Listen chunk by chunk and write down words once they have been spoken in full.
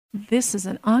This is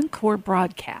an encore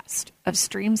broadcast of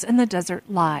Streams in the Desert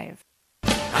Live.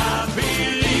 I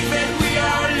believe that we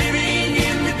are living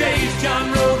in the days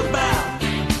John wrote about.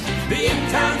 The end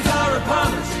times are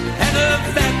upon us, and of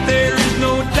that there is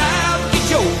no doubt. Get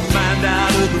your mind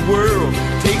out of the world,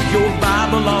 take your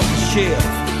Bible off the shelf,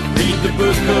 read the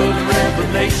book of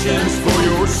Revelations for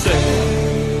yourself.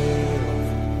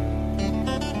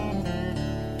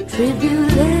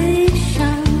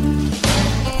 Tribulation.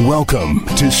 Welcome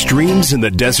to Streams in the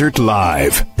Desert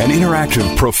Live, an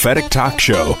interactive prophetic talk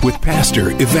show with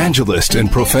pastor, evangelist,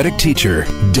 and prophetic teacher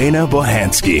Dana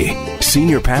Bohansky,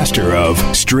 senior pastor of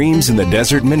Streams in the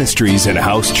Desert Ministries and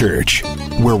House Church,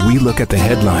 where we look at the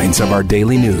headlines of our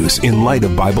daily news in light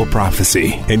of Bible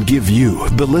prophecy and give you,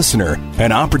 the listener,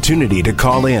 an opportunity to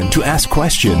call in to ask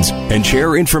questions and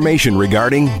share information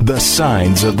regarding the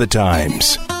signs of the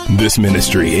times. This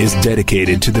ministry is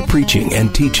dedicated to the preaching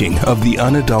and teaching of the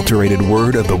unadulterated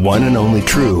word of the one and only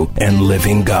true and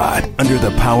living God, under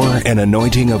the power and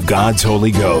anointing of God's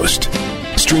Holy Ghost.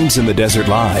 Streams in the Desert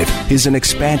Live is an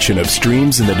expansion of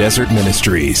Streams in the Desert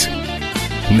Ministries.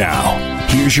 Now,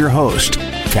 here's your host,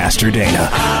 Pastor Dana.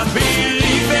 I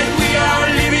believe that we are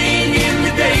living in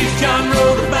the days John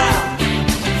wrote about.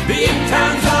 The end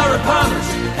times are upon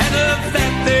us, and of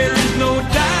that there is no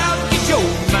doubt. Get your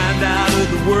mind out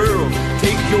of the world,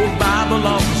 take your Bible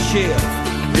off the shelf,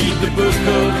 read the book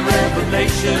of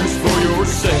Revelations for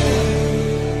yourself.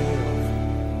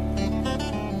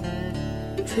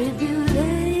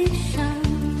 Tribulation.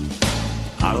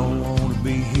 I don't want to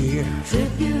be here.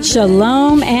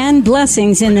 Shalom and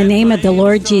blessings in the name of the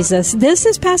Lord Jesus. This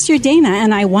is Pastor Dana,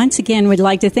 and I once again would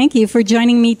like to thank you for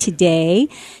joining me today,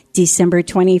 December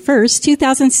 21st,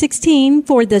 2016,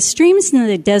 for the Streams in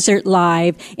the Desert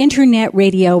Live Internet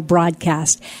Radio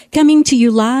broadcast, coming to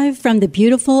you live from the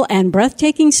beautiful and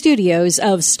breathtaking studios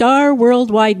of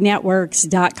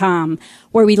StarWorldWideNetworks.com,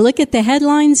 where we look at the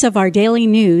headlines of our daily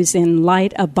news in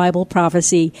light of Bible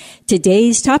prophecy.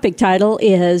 Today's topic title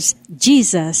is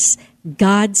Jesus,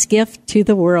 God's Gift to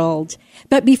the World.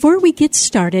 But before we get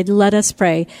started, let us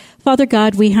pray. Father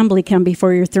God, we humbly come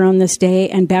before your throne this day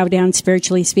and bow down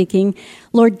spiritually speaking.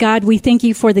 Lord God, we thank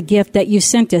you for the gift that you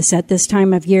sent us at this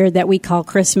time of year that we call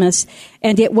Christmas.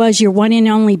 And it was your one and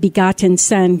only begotten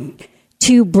Son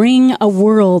to bring a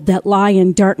world that lie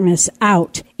in darkness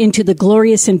out into the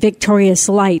glorious and victorious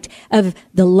light of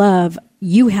the love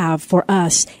you have for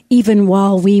us. Even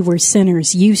while we were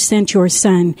sinners, you sent your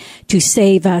Son to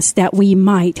save us that we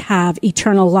might have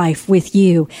eternal life with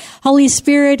you. Holy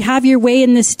Spirit, have your way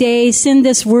in this day. Send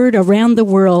this word around the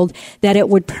world that it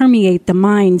would permeate the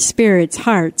minds, spirits,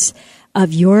 hearts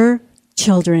of your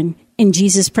children. In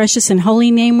Jesus' precious and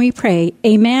holy name we pray.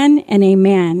 Amen and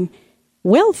amen.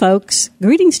 Well, folks,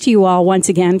 greetings to you all once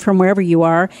again from wherever you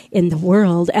are in the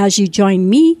world as you join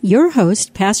me, your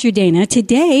host, Pastor Dana,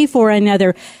 today for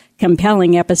another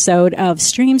compelling episode of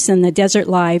Streams in the Desert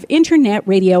Live Internet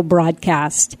Radio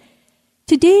broadcast.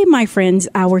 Today, my friends,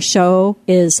 our show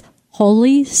is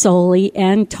wholly, solely,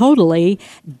 and totally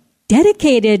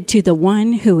dedicated to the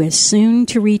one who is soon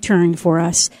to return for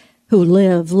us, who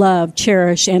live, love,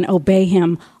 cherish, and obey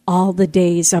him all the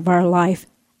days of our life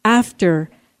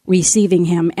after receiving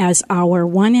him as our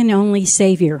one and only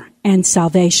Savior and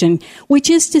salvation, which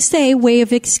is to say, way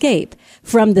of escape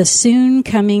from the soon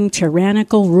coming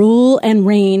tyrannical rule and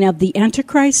reign of the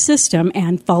Antichrist system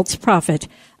and false prophet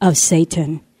of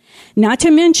Satan. Not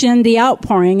to mention the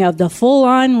outpouring of the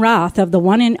full-on wrath of the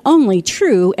one and only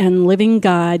true and living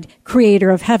God,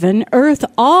 creator of heaven, earth,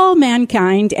 all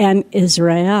mankind, and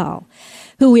Israel,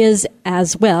 who is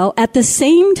as well at the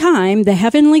same time the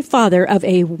heavenly Father of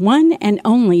a one and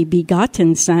only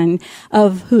begotten Son,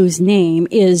 of whose name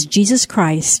is Jesus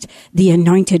Christ, the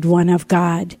anointed one of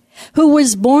God, who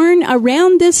was born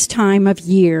around this time of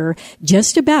year,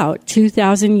 just about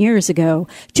 2,000 years ago,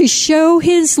 to show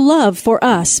his love for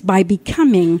us by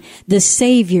becoming the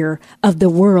Savior of the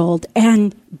world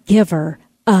and giver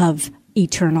of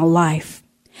eternal life.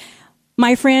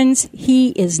 My friends, he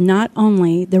is not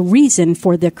only the reason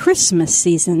for the Christmas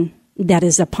season that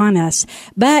is upon us,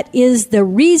 but is the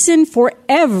reason for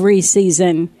every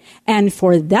season. And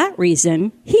for that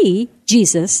reason, he,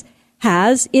 Jesus,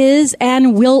 has, is,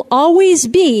 and will always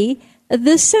be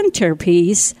the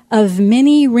centerpiece of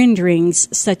many renderings,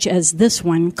 such as this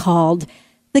one called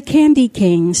The Candy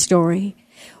King Story,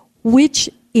 which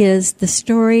is the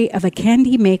story of a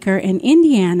candy maker in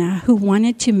Indiana who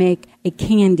wanted to make a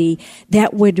candy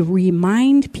that would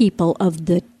remind people of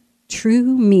the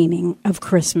true meaning of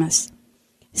Christmas.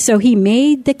 So he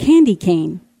made the candy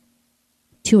cane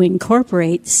to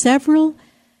incorporate several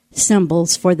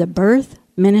symbols for the birth,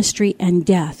 ministry, and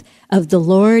death of the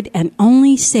Lord and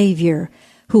only Savior,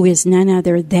 who is none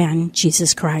other than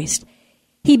Jesus Christ.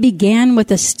 He began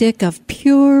with a stick of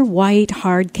pure white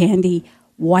hard candy,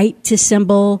 white to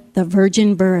symbol the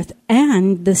virgin birth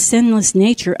and the sinless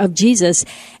nature of Jesus,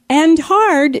 and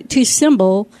hard to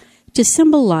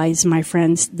symbolize, my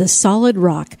friends, the solid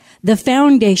rock, the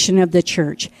foundation of the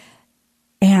church,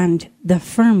 and the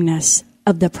firmness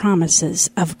of the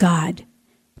promises of God.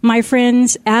 My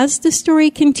friends, as the story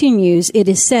continues, it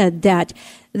is said that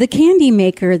the candy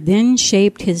maker then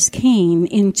shaped his cane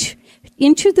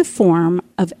into the form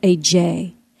of a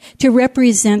J to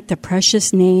represent the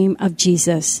precious name of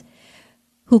Jesus,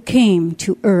 who came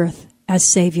to earth as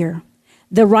Savior.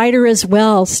 The writer as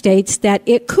well states that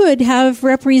it could have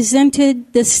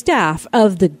represented the staff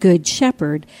of the Good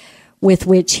Shepherd, with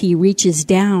which he reaches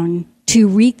down to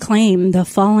reclaim the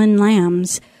fallen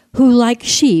lambs who, like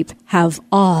sheep, have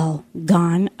all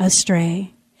gone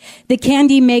astray. The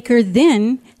candy maker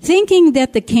then, thinking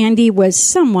that the candy was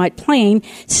somewhat plain,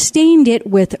 stained it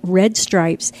with red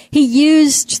stripes. He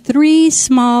used 3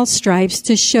 small stripes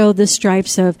to show the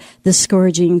stripes of the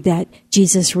scourging that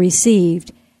Jesus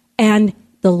received. And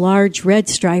the large red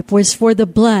stripe was for the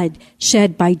blood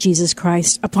shed by Jesus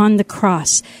Christ upon the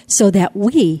cross, so that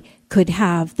we could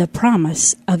have the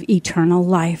promise of eternal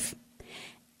life.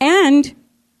 And,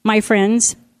 my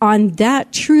friends, on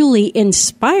that truly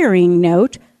inspiring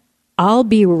note, I'll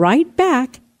be right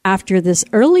back after this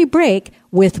early break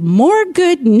with more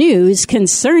good news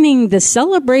concerning the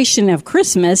celebration of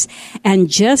Christmas and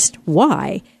just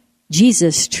why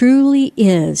Jesus truly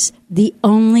is the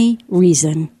only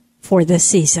reason for the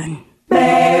season.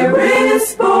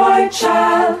 Mary's boy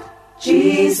child,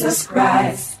 Jesus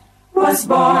Christ, was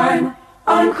born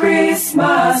on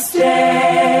Christmas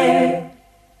Day.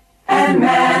 And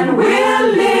man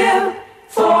will live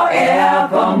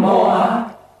forevermore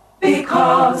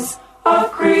because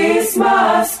of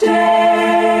Christmas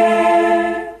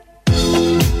Day.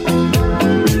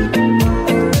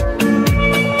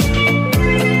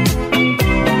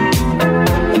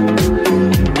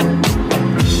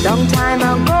 Long time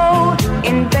ago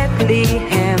in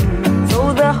Bethlehem,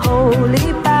 so the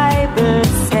Holy Bible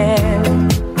said,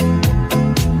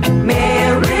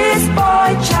 Mary's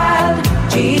boy child,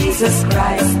 Jesus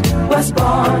Christ, was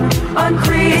born on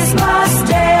Christmas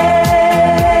Day.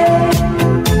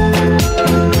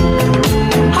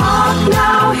 Hark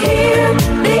now, hear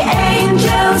the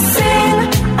angels sing,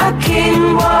 a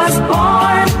king was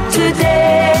born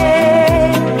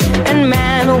today. And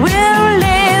man will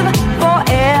live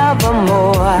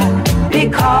forevermore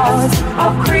because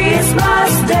of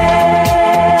Christmas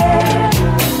Day.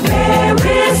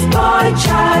 Mary's boy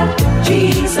child,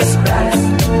 Jesus Christ,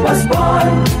 was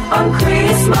born on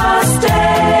Christmas Day.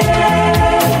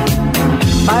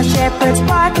 While shepherds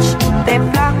watch their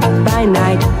flock by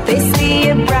night, they see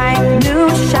a bright new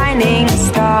shining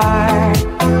star.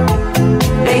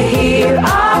 They hear a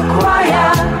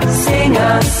choir sing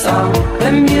a song,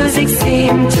 the music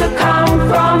seemed to come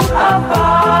from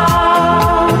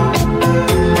afar.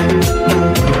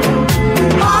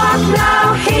 Hark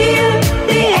now, hear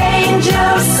the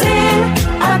angels sing,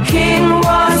 a king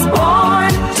was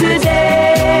born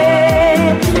today.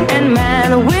 And man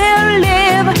will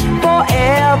live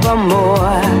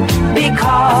forevermore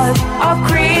because of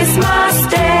Christmas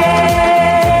Day.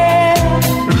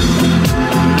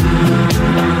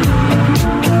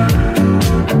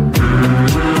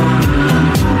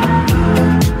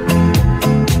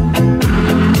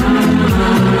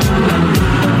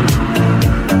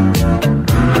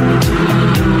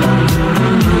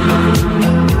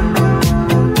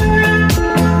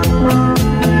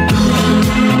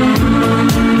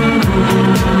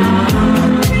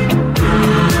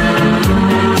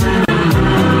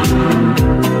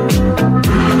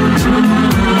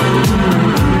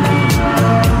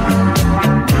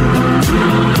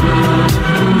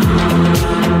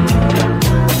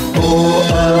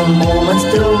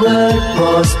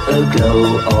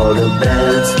 Aglow, all the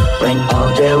bells rang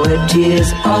out, there were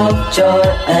tears of joy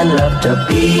and laughter.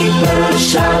 People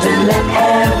shouted, let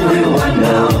everyone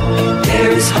know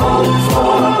there is hope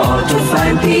for all to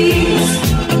find peace.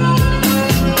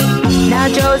 Now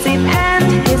Joseph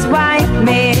and his wife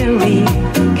Mary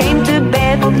came to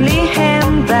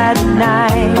Bethlehem that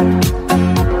night.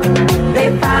 They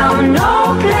found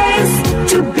no place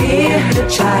to bear the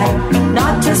child,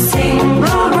 not a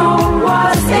single room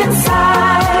was inside.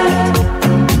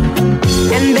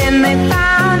 And then they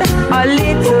found a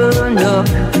little nook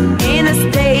in a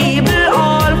stable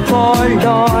all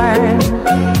forlorn.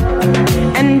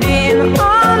 And in a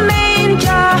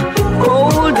manger,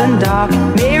 cold and dark,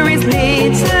 Mary's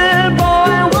little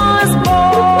boy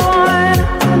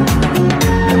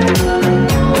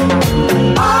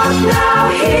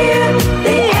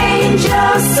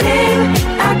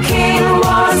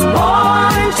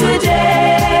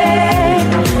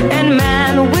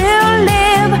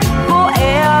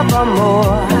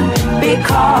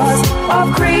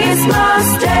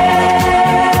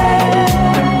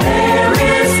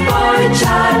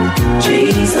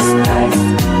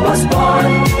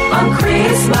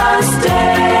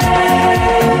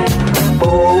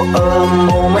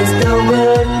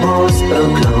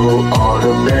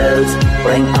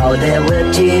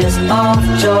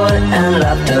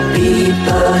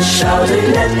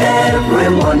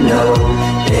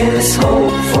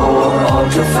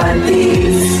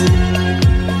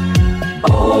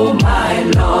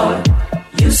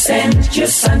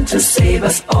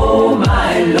oh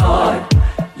my Lord.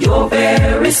 Your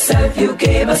very self you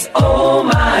gave us, oh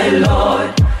my Lord.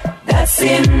 That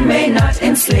sin may not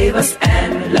enslave us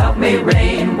and love may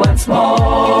reign once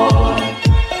more.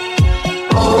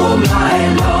 Oh my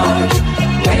Lord,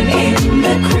 when in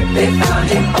the crypt they found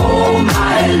him, oh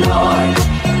my Lord.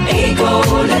 A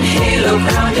golden halo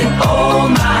crowned him, oh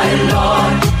my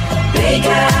Lord. They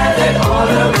gathered all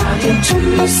around him to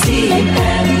see him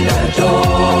and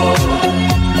adore.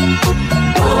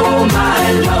 Oh my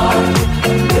Lord,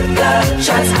 with the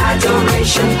child's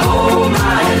adoration, oh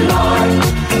my Lord.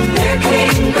 There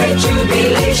came great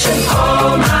jubilation,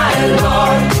 oh my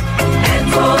Lord. And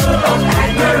full of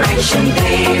admiration,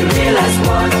 they realized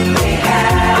what they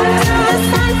had.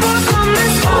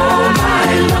 Oh my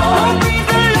Lord,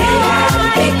 they had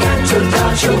begun to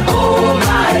doubt you, oh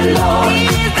my Lord.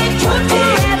 What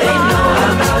did they know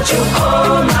about you,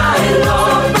 oh my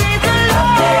Lord? But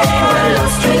they were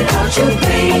lost without you,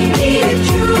 they needed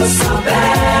you so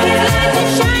bad.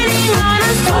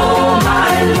 Oh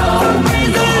my Lord,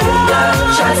 the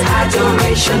child's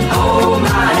adoration, oh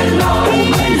my Lord.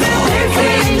 There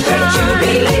came great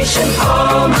jubilation,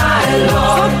 oh my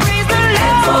Lord.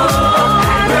 And full of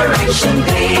admiration,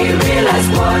 they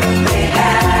realized what they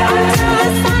had.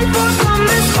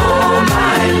 Oh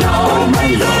my Lord,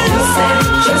 you sent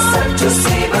yourself to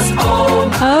save us, oh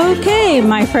my Okay,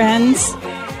 my friends.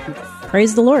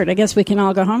 Praise the Lord. I guess we can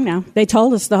all go home now. They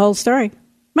told us the whole story.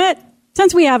 But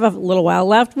since we have a little while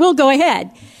left, we'll go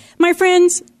ahead. My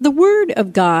friends, the Word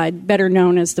of God, better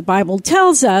known as the Bible,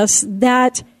 tells us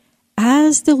that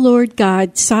as the Lord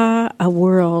God saw a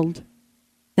world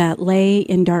that lay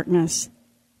in darkness,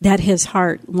 that his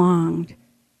heart longed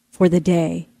for the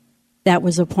day that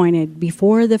was appointed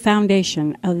before the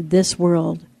foundation of this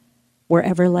world were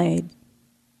ever laid,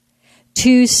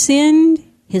 to send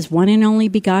his one and only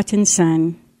begotten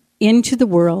Son into the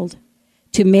world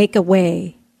to make a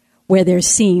way where there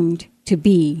seemed to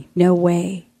be no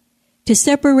way, to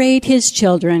separate his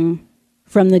children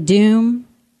from the doom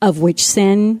of which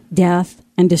sin, death,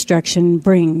 and destruction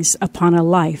brings upon a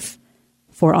life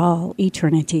for all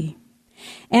eternity,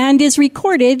 and is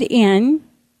recorded in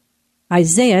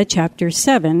Isaiah chapter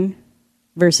 7,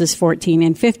 verses 14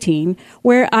 and 15,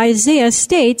 where Isaiah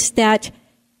states that,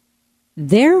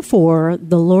 "Therefore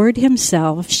the Lord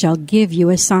himself shall give you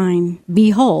a sign.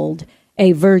 Behold,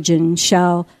 a virgin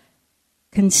shall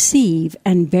conceive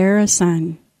and bear a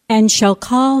son, and shall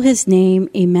call his name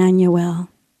Emmanuel,"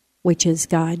 which is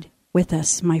God with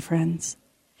us, my friends.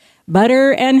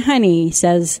 "Butter and honey,"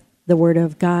 says the word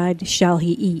of God, "shall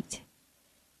he eat,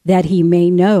 that he may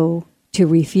know to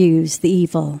refuse the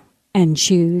evil and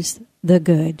choose the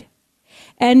good."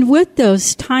 And with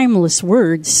those timeless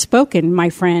words spoken, my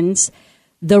friends,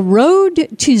 the road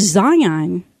to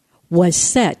Zion was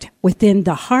set within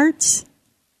the hearts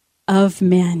of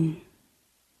men.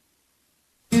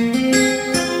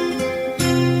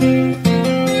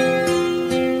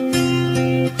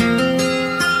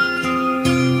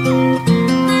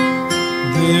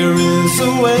 There is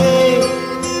a way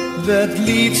that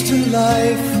leads to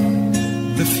life.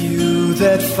 The few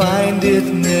that find it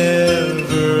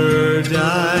never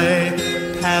die.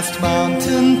 Past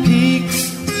mountain peaks,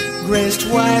 graced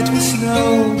white with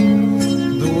snow,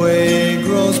 the way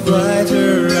grows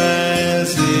brighter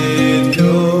as it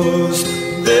goes.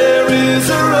 There is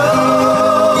a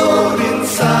road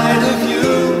inside of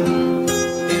you,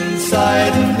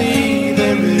 inside of me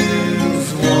there is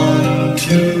one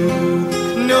too.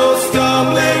 No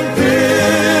stumbling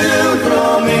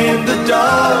pilgrim in the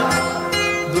dark,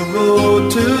 the road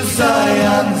to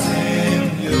Zion's in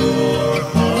your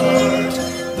heart.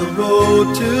 The road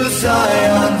to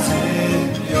Zion's in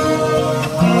your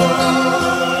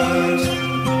heart.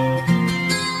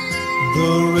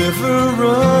 The river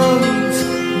runs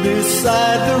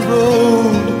beside the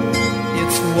road,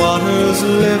 its waters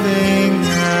living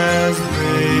as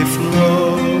they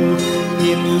flow.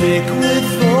 In liquid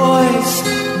voice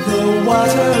the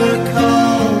water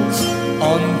calls,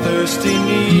 on thirsty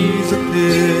knees a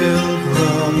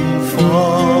pilgrim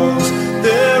falls.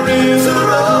 There is a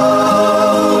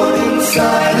road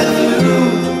inside of you,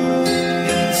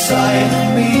 inside of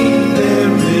me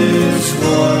there is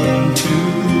one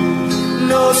too.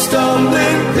 No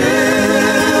stumbling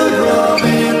pilgrim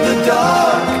in the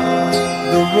dark,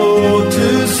 the road to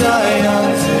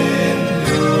Zion's in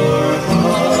your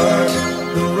heart.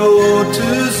 The road to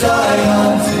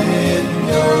Zion's in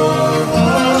your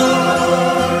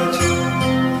heart.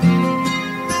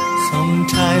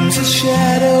 Sometimes a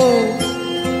shadow,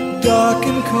 dark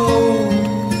and cold,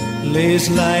 lays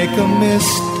like a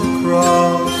mist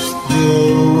across the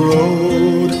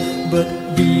road. But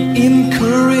Be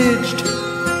encouraged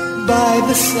by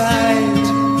the sight.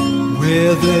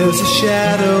 Where there's a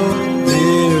shadow,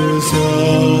 there's a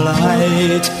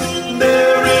light.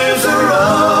 There is a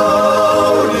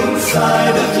road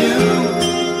inside of you.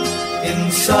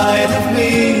 Inside of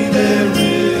me there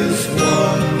is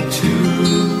one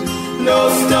too. No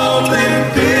stumbling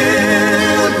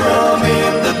pilgrim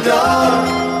in the dark.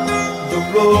 The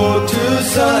road to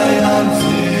Zion's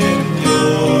in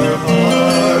your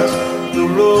heart. The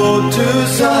road to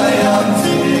Zion's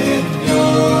in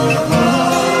your heart.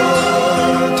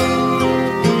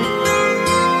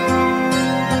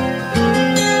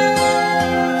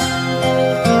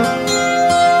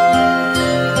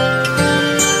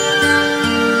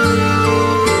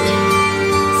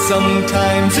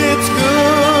 Sometimes it's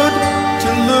good to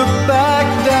look back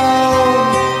down.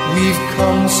 We've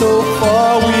come so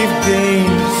far, we've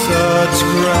gained such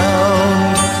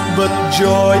ground. But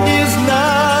joy is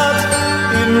not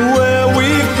in where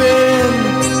we've been.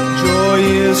 Joy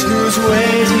is who's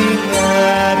waiting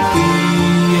at the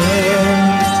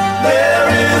end. There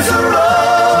is a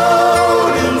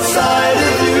road inside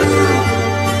of you.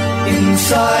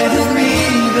 Inside of me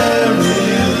there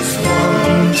is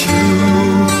one too.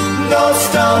 No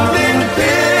stumbling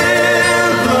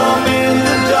pilgrim in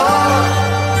the dark.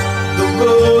 The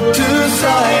road to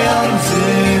Zion's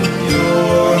in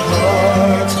your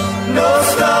heart. No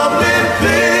stumbling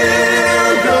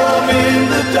pilgrim in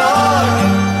the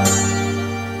dark.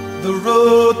 The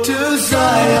road to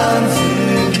Zion's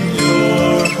in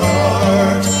your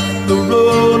heart. The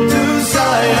road to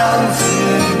Zion's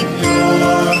in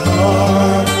your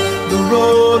heart. The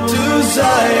road to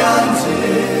Zion's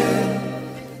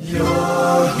in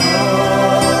your heart.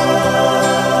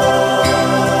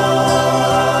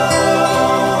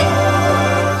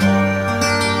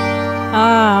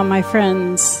 Ah, my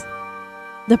friends,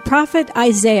 the prophet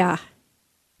Isaiah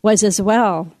was as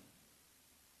well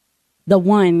the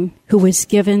one who was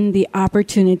given the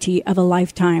opportunity of a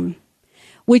lifetime,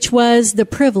 which was the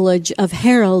privilege of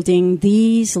heralding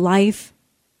these life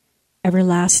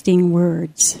everlasting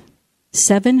words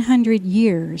 700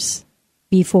 years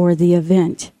before the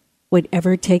event would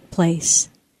ever take place,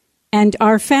 and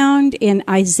are found in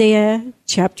Isaiah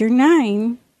chapter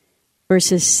 9,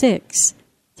 verses 6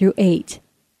 through 8,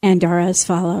 and are as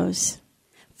follows.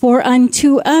 For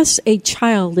unto us a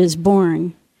child is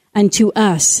born, unto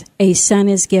us a son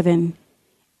is given,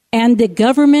 and the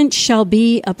government shall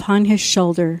be upon his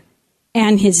shoulder,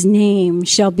 and his name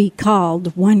shall be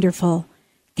called Wonderful,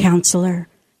 Counselor,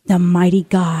 the Mighty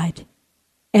God,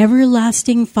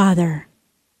 Everlasting Father,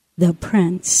 the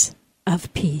Prince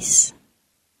of Peace.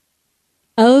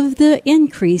 Of the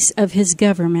increase of his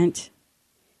government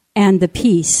and the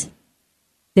peace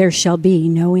there shall be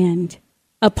no end,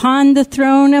 upon the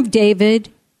throne of David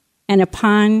and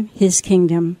upon his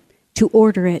kingdom, to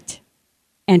order it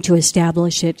and to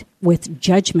establish it with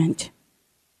judgment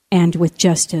and with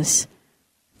justice,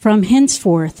 from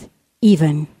henceforth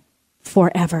even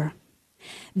forever.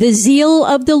 The zeal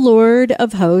of the Lord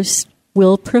of hosts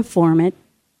will perform it.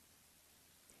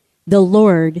 The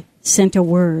Lord sent a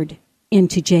word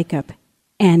into Jacob,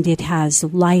 and it has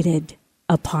lighted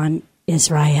upon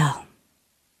Israel.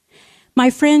 My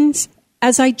friends,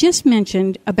 as I just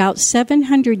mentioned, about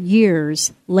 700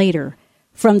 years later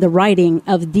from the writing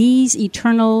of these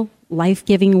eternal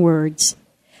life-giving words,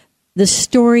 the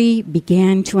story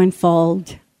began to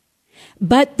unfold.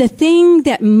 But the thing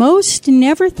that most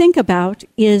never think about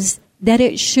is that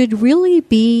it should really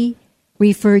be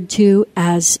referred to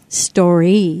as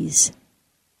stories.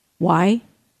 Why?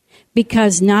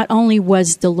 Because not only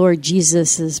was the Lord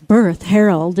Jesus' birth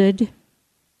heralded,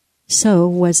 so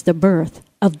was the birth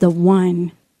of the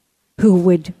one who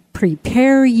would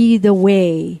prepare ye the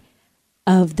way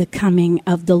of the coming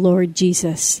of the Lord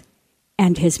Jesus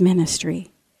and his ministry.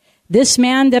 This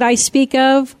man that I speak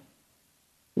of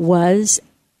was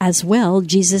as well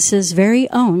Jesus' very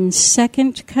own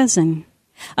second cousin,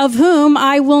 of whom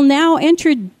I will now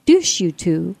introduce you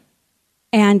to,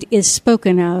 and is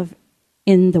spoken of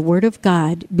in the Word of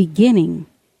God, beginning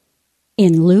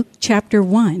in Luke chapter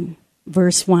 1,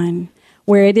 verse 1,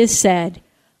 where it is said,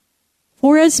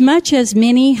 "Forasmuch as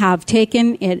many have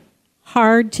taken it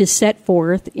hard to set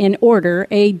forth in order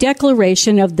a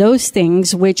declaration of those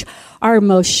things which are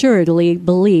most surely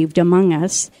believed among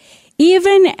us,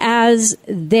 even as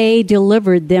they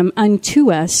delivered them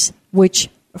unto us, which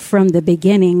from the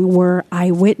beginning were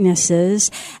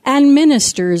eyewitnesses and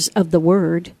ministers of the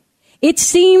word, it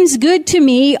seems good to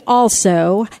me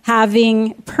also,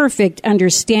 having perfect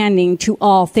understanding to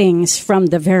all things from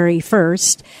the very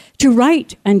first, to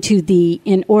write unto thee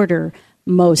in order,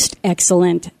 most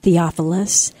excellent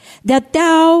Theophilus, that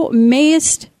thou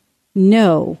mayest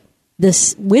know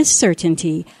this with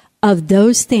certainty of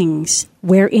those things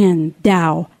wherein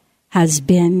thou hast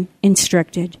been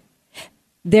instructed.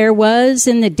 There was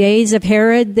in the days of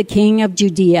Herod the king of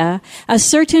Judea a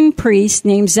certain priest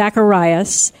named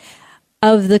Zacharias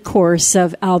of the course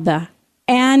of Abba,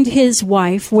 and his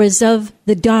wife was of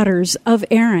the daughters of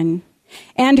Aaron,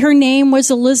 and her name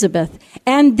was Elizabeth,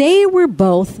 and they were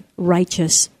both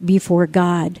righteous before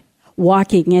God,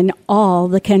 walking in all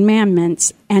the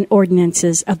commandments and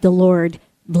ordinances of the Lord,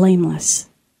 blameless.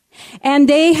 And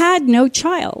they had no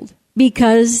child,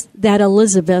 because that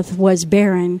Elizabeth was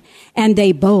barren, and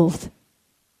they both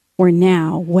were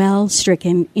now well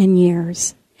stricken in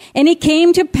years. And it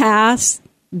came to pass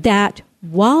that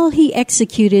while he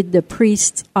executed the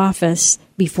priest's office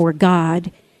before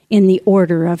God in the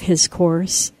order of his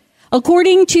course,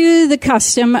 according to the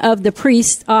custom of the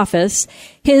priest's office,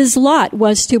 his lot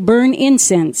was to burn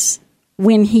incense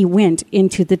when he went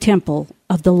into the temple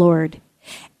of the Lord.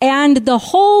 And the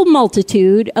whole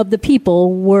multitude of the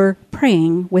people were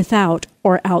praying without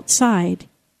or outside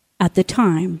at the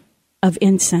time of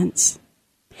incense.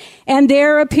 And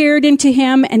there appeared unto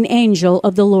him an angel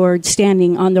of the Lord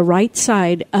standing on the right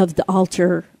side of the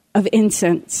altar of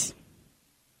incense.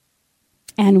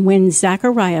 And when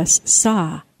Zacharias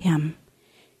saw him,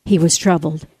 he was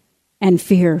troubled, and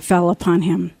fear fell upon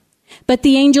him. But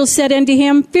the angel said unto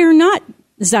him, Fear not,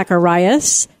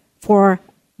 Zacharias, for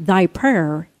thy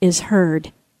prayer is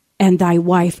heard, and thy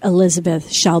wife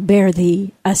Elizabeth shall bear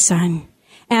thee a son,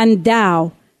 and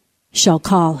thou shalt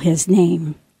call his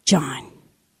name John.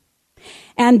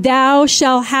 And thou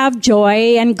shalt have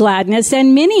joy and gladness,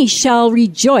 and many shall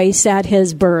rejoice at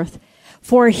his birth.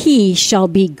 For he shall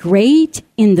be great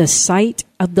in the sight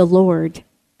of the Lord,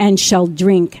 and shall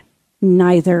drink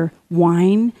neither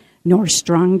wine nor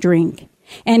strong drink.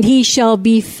 And he shall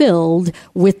be filled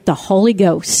with the Holy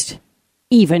Ghost,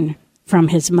 even from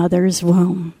his mother's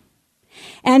womb.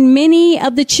 And many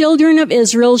of the children of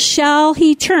Israel shall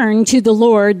he turn to the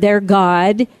Lord their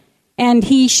God, and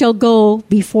he shall go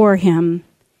before him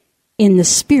in the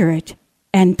spirit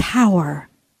and power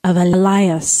of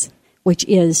Elias, which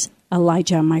is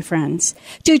Elijah, my friends,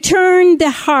 to turn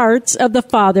the hearts of the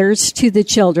fathers to the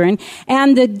children,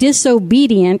 and the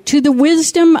disobedient to the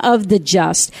wisdom of the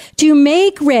just, to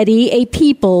make ready a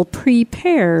people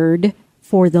prepared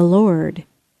for the Lord.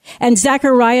 And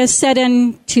Zacharias said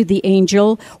unto the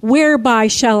angel, Whereby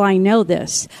shall I know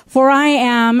this? For I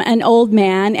am an old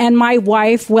man, and my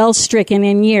wife well stricken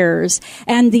in years.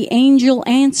 And the angel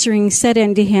answering said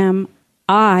unto him,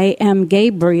 I am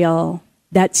Gabriel,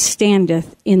 that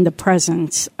standeth in the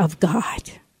presence of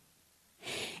God.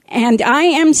 And I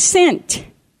am sent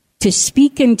to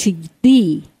speak unto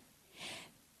thee,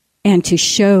 and to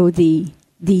show thee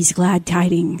these glad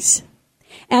tidings.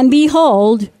 And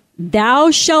behold, thou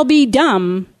shalt be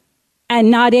dumb and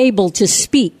not able to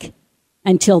speak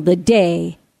until the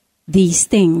day these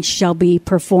things shall be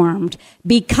performed,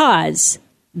 because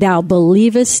thou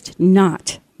believest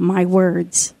not my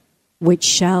words, which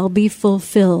shall be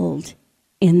fulfilled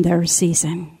in their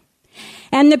season.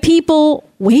 And the people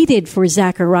waited for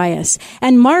Zacharias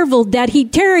and marveled that he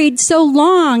tarried so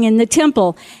long in the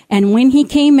temple. And when he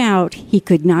came out, he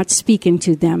could not speak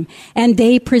unto them. And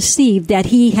they perceived that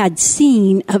he had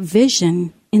seen a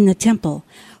vision in the temple.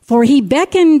 For he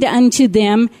beckoned unto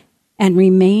them and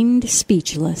remained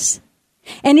speechless.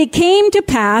 And it came to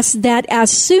pass that as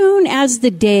soon as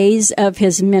the days of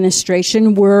his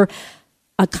ministration were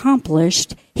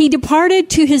accomplished, he departed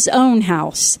to his own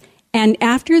house. And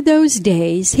after those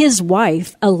days, his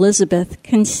wife Elizabeth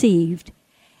conceived,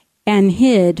 and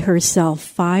hid herself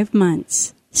 5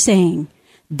 months, saying,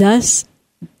 Thus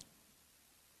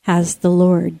has the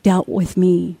Lord dealt with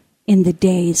me in the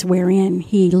days wherein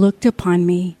he looked upon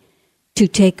me to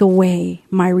take away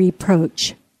my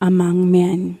reproach among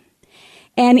men.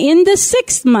 And in the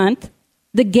 6th month,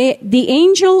 the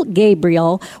angel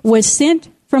Gabriel was sent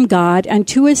from God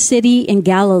unto a city in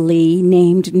Galilee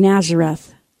named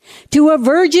Nazareth, to a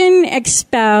virgin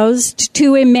espoused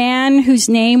to a man whose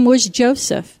name was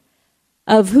Joseph,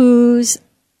 of the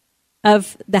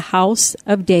house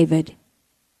of David.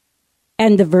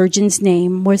 And the virgin's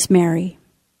name was Mary.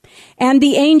 And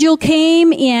the angel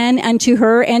came in unto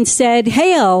her and said,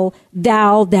 Hail,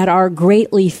 thou that art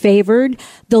greatly favored,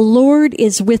 the Lord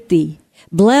is with thee.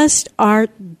 Blessed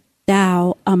art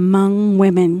thou among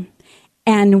women.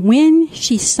 And when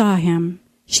she saw him,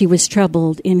 she was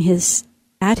troubled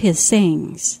at his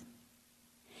sayings,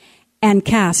 and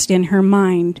cast in her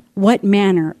mind what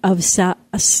manner of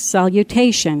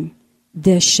salutation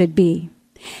this should be.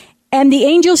 And the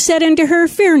angel said unto her,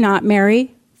 Fear not,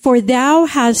 Mary, for thou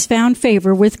hast found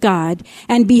favor with God.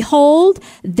 And behold,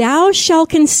 thou shalt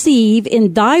conceive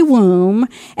in thy womb,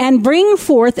 and bring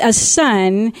forth a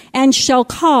son, and shall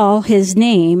call his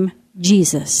name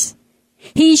Jesus.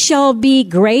 He shall be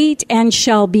great, and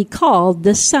shall be called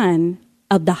the Son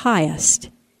of the Highest.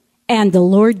 And the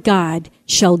Lord God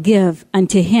shall give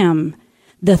unto him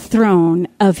the throne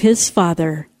of his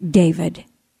father David.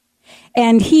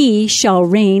 And he shall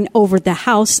reign over the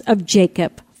house of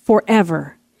Jacob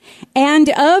forever. And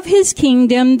of his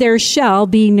kingdom there shall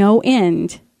be no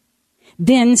end.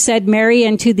 Then said Mary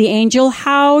unto the angel,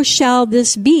 How shall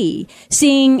this be,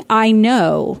 seeing I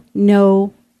know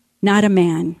not a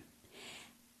man?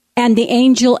 And the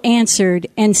angel answered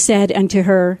and said unto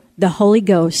her, The Holy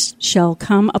Ghost shall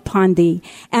come upon thee,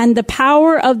 and the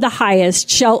power of the Highest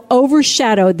shall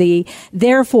overshadow thee.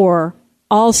 Therefore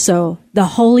also the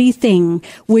holy thing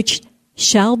which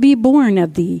shall be born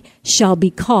of thee shall be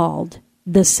called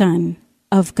the Son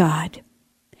of God.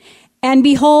 And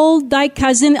behold, thy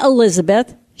cousin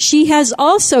Elizabeth, she has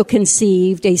also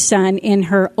conceived a son in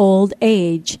her old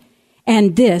age,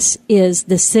 and this is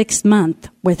the 6th month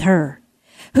with her,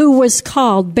 who was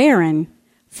called barren,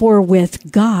 for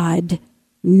with God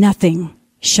nothing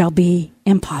shall be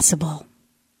impossible.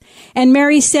 And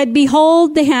Mary said,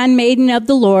 Behold, the handmaiden of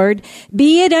the Lord,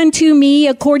 be it unto me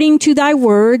according to thy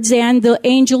words. And the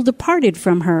angel departed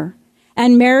from her.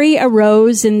 And Mary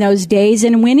arose in those days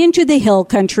and went into the hill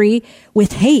country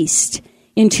with haste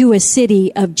into a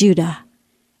city of Judah,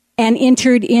 and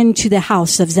entered into the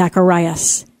house of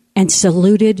Zacharias, and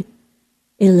saluted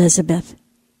Elizabeth.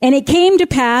 And it came to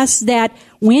pass that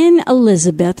when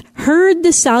Elizabeth heard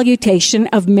the salutation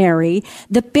of Mary,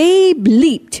 the babe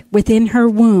leaped within her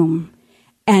womb,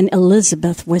 and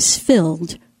Elizabeth was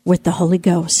filled with the Holy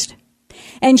Ghost.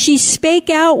 And she spake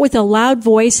out with a loud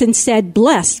voice and said,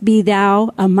 Blessed be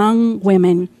thou among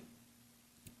women,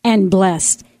 and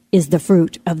blessed is the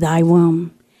fruit of thy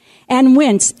womb. And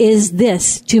whence is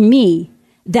this to me,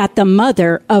 that the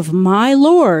mother of my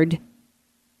Lord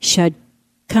should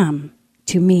come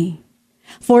to me?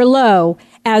 For lo,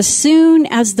 as soon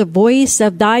as the voice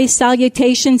of thy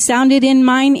salutation sounded in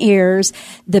mine ears,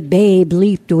 the babe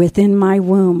leaped within my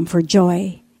womb for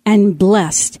joy. And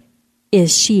blessed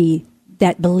is she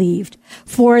that believed,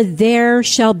 for there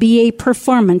shall be a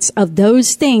performance of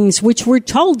those things which were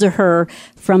told to her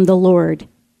from the Lord.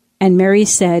 And Mary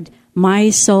said,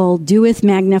 My soul doeth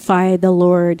magnify the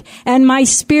Lord, and my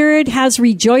spirit has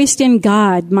rejoiced in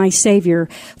God my Savior,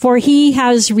 for he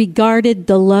has regarded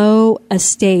the low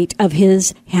estate of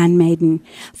his handmaiden.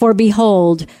 For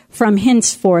behold, from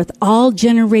henceforth all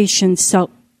generations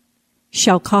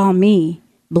shall call me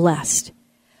blessed.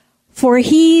 For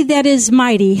he that is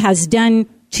mighty has done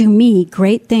to me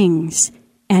great things,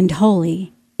 and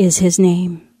holy is his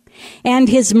name. And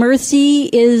his mercy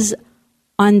is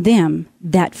on them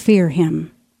that fear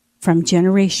him from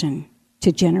generation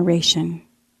to generation.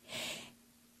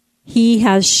 He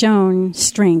has shown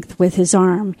strength with his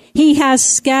arm. He has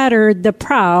scattered the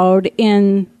proud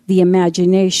in the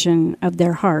imagination of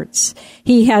their hearts.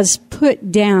 He has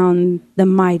put down the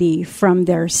mighty from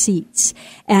their seats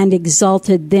and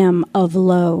exalted them of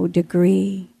low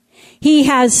degree. He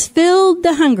has filled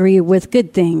the hungry with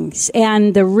good things,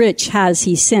 and the rich has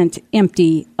he sent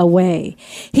empty away.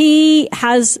 He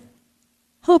has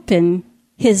holpen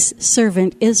his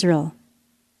servant Israel,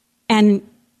 and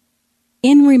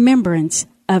in remembrance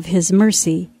of his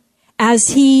mercy,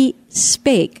 as he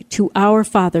spake to our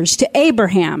fathers, to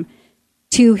Abraham,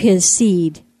 to his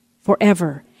seed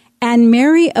forever. And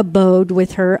Mary abode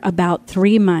with her about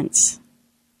 3 months,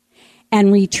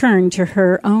 and returned to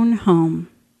her own home.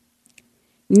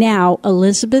 Now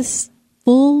Elizabeth's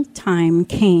full time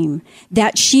came,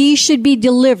 that she should be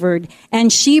delivered,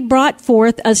 and she brought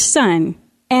forth a son.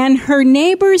 And her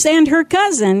neighbors and her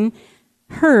cousin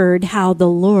heard how the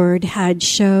Lord had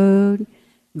showed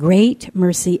great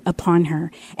mercy upon her,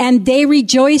 and they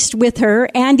rejoiced with her.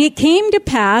 And it came to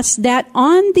pass that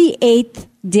on the 8th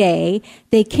day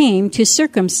they came to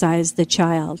circumcise the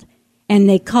child, and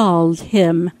they called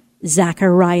him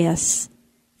Zacharias,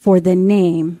 for the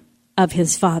name of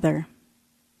his father.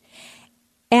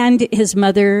 And his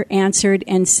mother answered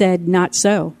and said, Not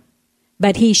so,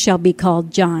 but he shall be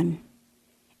called John.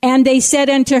 And they said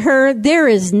unto her, There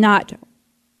is not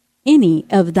any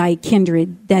of thy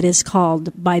kindred that is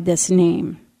called by this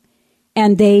name.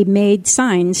 And they made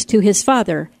signs to his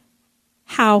father,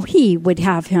 how he would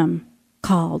have him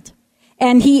called.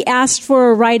 And he asked for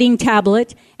a writing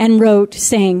tablet, and wrote,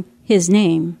 saying, His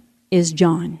name is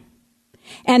John.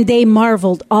 And they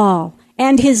marveled all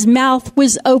and his mouth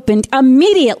was opened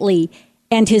immediately,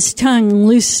 and his tongue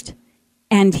loosed,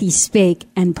 and he spake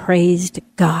and praised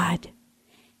God.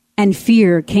 And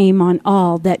fear came on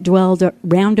all that dwelled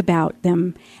round about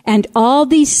them, and all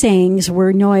these sayings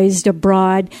were noised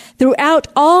abroad throughout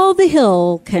all the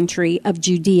hill country of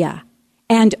Judea.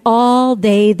 And all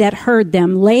they that heard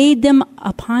them laid them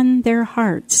upon their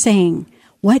hearts, saying,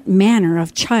 What manner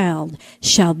of child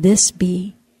shall this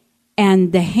be?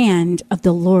 And the hand of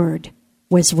the Lord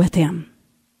was with him.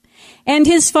 And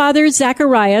his father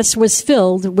Zacharias was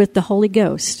filled with the Holy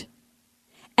Ghost,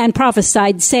 and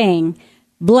prophesied, saying,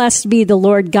 Blessed be the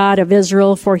Lord God of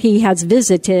Israel, for he has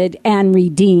visited and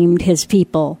redeemed his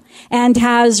people, and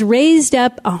has raised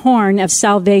up a horn of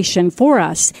salvation for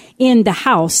us in the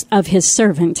house of his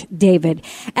servant David,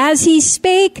 as he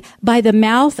spake by the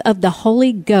mouth of the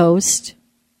Holy Ghost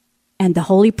and the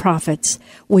holy prophets,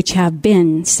 which have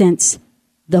been since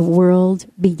the world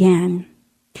began,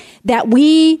 that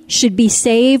we should be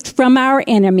saved from our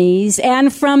enemies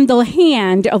and from the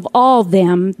hand of all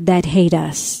them that hate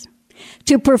us,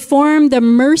 to perform the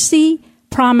mercy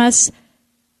promise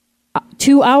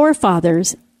to our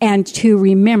fathers, and to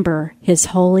remember his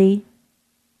holy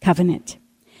covenant,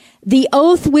 the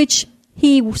oath which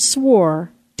he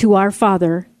swore to our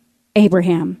father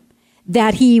Abraham,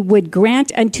 that he would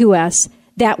grant unto us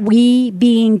that we,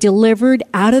 being delivered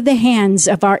out of the hands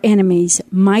of our enemies,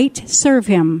 might serve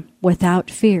him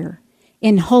without fear,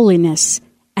 in holiness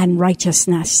and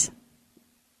righteousness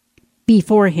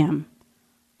before him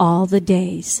all the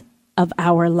days of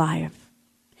our life.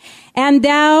 And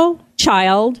thou,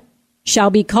 child, shall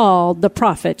be called the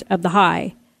prophet of the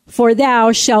High, for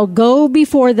thou shalt go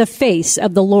before the face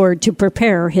of the Lord to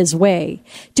prepare his way,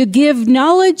 to give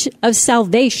knowledge of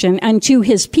salvation unto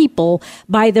his people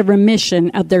by the remission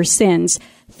of their sins,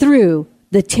 through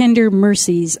the tender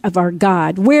mercies of our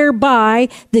God, whereby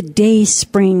the day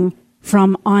spring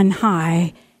from on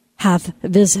high hath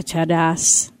visited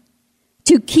us,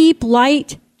 to keep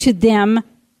light to them,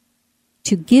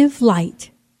 to give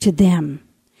light to them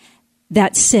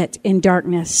that sit in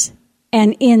darkness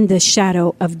and in the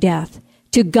shadow of death,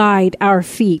 to guide our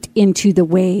feet into the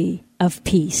way of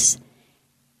peace.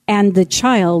 And the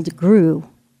child grew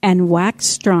and waxed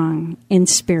strong in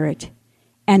spirit,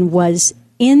 and was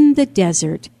in the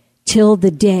desert till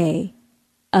the day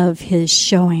of his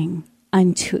showing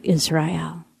unto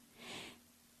Israel.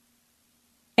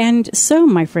 And so,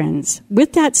 my friends,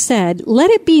 with that said, let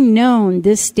it be known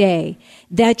this day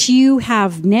that you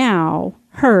have now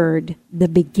heard the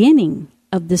beginning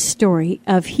of the story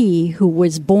of he who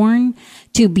was born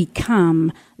to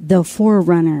become the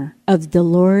forerunner of the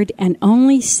Lord and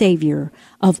only Savior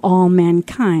of all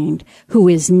mankind, who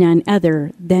is none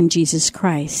other than Jesus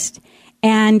Christ,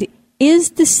 and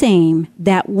is the same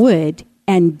that would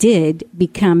and did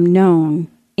become known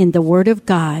in the Word of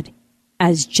God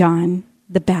as John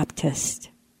the Baptist.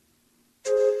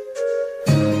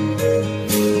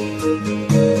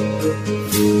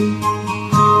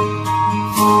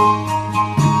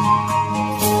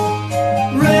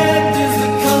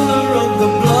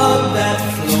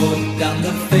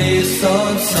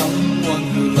 Of someone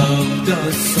who loved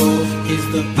us so.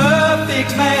 He's the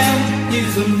perfect man,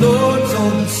 he's the Lord's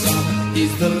own Son,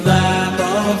 he's the Lamb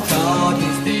of God,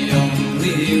 he's the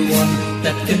only one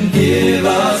that can give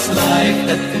us life,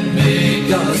 that can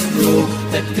make us grow,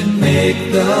 that can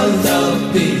make the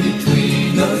love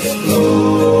between us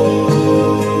flow.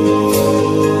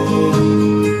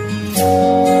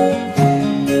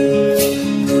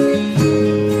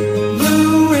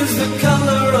 Blue is the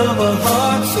color of a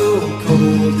heart so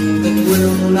cold that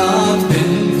will not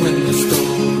bend when the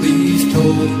story's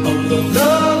told of the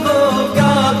love of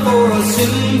God for a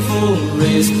sinful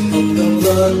race, of the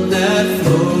blood that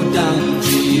flowed down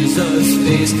Jesus'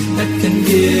 face, that can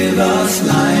give us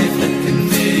life, that can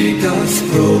make us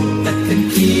grow, that can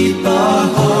keep our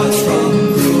hearts from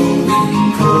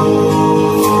growing cold.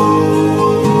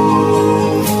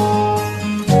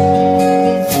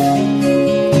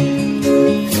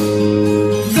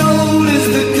 Gold is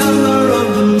the color of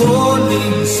the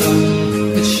morning sun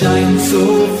that shines so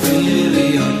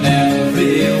freely on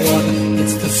everyone.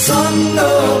 It's the sun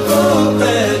of love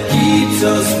that keeps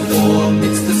us warm.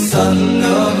 It's the sun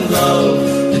of love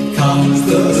that calms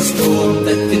the storm,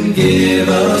 that can give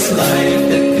us life,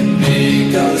 that can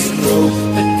make us grow,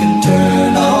 that can turn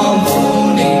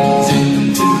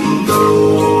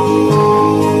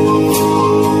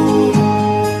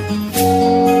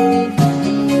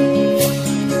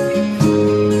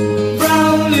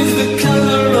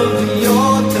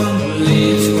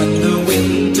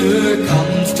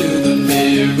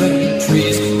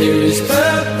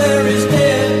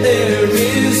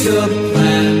makes a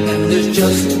plan, and there's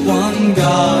just one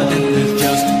God, and there's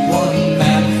just one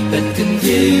man that can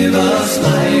give us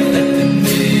life, that can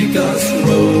make us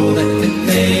grow, that can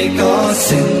make our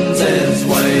sins as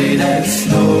white as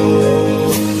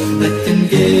snow, that can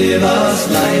give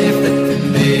us life, that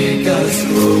can make us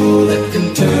grow, that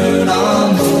can turn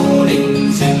our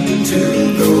mornings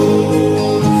into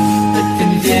gold, that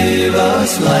can give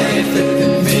us life, that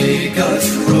can make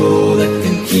us grow, that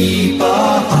can keep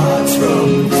our hearts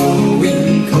from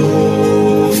growing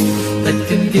cold, that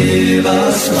can give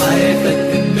us life,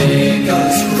 that can make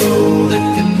us grow,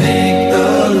 that can make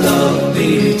the love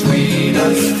between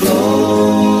us flow.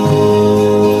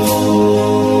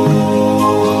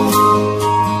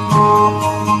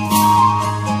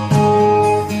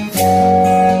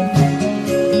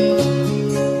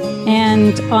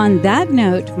 And on that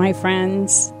note, my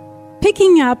friends,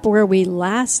 picking up where we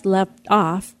last left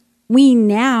off, we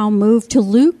now move to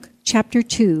Luke chapter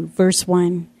 2, verse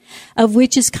 1, of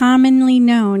which is commonly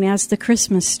known as the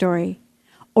Christmas story,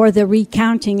 or the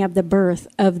recounting of the birth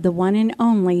of the one and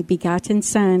only begotten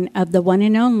Son of the one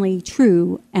and only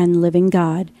true and living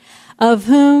God, of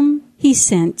whom he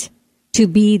sent to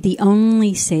be the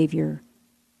only Savior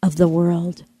of the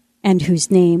world, and whose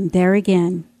name there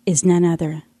again is none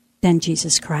other than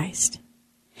Jesus Christ.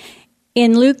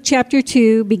 In Luke chapter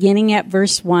 2, beginning at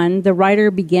verse 1, the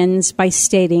writer begins by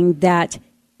stating that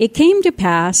it came to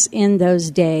pass in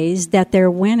those days that there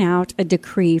went out a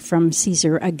decree from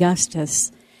Caesar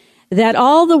Augustus that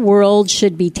all the world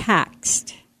should be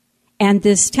taxed. And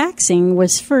this taxing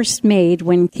was first made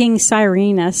when King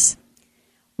Cyrenius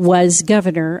was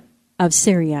governor of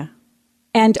Syria.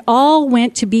 And all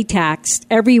went to be taxed,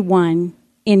 every one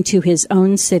into his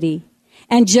own city.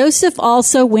 And Joseph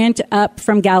also went up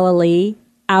from Galilee,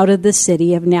 out of the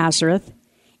city of Nazareth,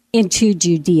 into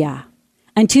Judea,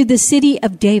 unto the city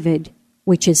of David,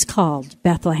 which is called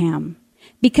Bethlehem,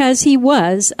 because he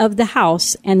was of the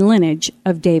house and lineage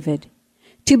of David,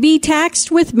 to be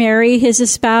taxed with Mary, his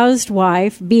espoused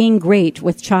wife, being great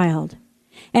with child.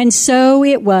 And so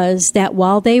it was that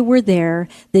while they were there,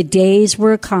 the days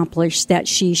were accomplished that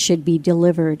she should be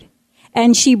delivered.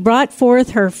 And she brought forth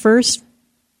her firstborn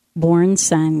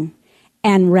son,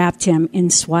 and wrapped him in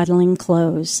swaddling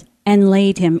clothes, and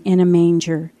laid him in a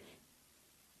manger,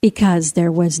 because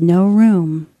there was no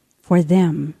room for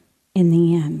them in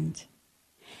the inn.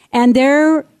 And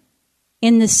there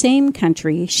in the same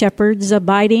country, shepherds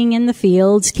abiding in the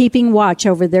fields, keeping watch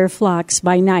over their flocks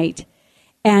by night.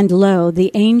 And lo,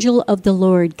 the angel of the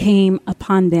Lord came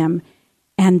upon them,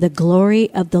 and the glory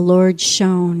of the Lord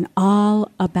shone all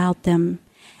about them.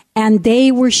 And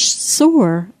they were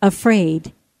sore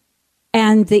afraid.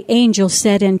 And the angel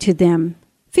said unto them,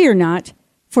 Fear not,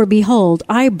 for behold,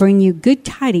 I bring you good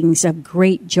tidings of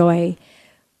great joy,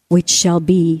 which shall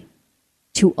be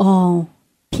to all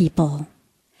people.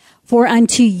 For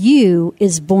unto you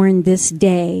is born this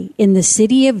day in the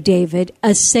city of David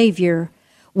a Savior,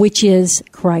 which is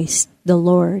Christ the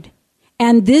Lord.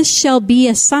 And this shall be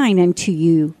a sign unto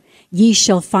you. Ye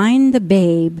shall find the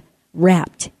babe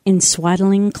wrapped in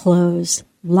swaddling clothes,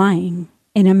 lying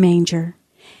in a manger.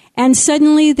 And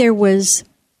suddenly there was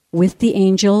with the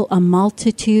angel a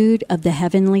multitude of the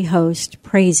heavenly host,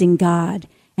 praising God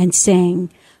and saying,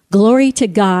 Glory to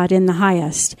God in the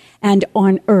highest, and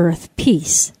on earth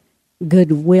peace,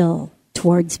 goodwill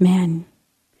towards men.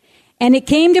 And it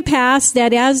came to pass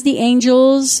that as the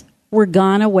angels were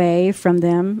gone away from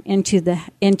them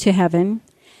into heaven,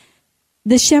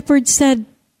 the shepherds said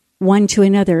one to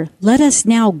another, Let us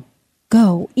now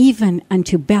go even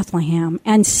unto Bethlehem,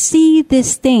 and see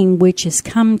this thing which is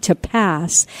come to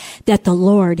pass, that the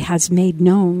Lord has made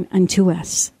known unto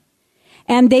us.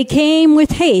 And they came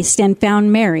with haste, and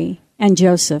found Mary and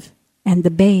Joseph, and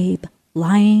the babe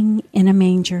lying in a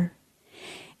manger.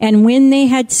 And when they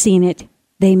had seen it,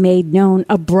 they made known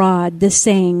abroad the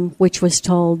saying which was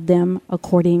told them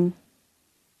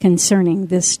concerning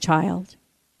this child.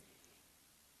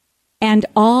 And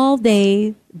all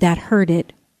they that heard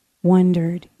it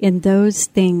wondered in those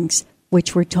things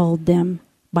which were told them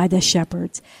by the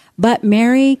shepherds. But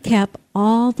Mary kept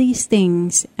all these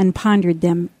things and pondered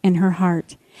them in her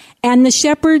heart. And the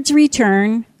shepherds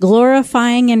returned,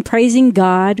 glorifying and praising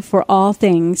God for all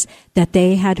things that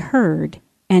they had heard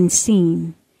and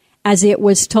seen, as it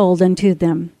was told unto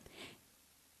them.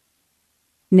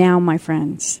 Now, my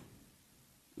friends,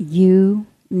 you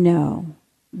know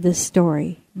the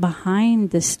story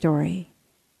behind the story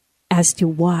as to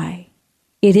why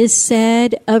it is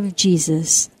said of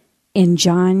Jesus in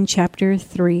John chapter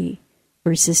 3,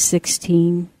 verses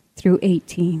 16 through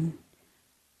 18.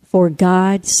 For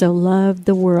God so loved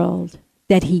the world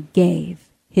that he gave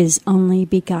his only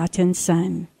begotten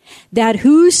Son, that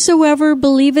whosoever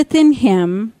believeth in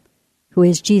him, who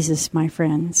is Jesus, my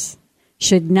friends,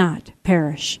 should not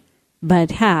perish,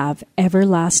 but have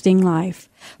everlasting life.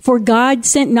 For God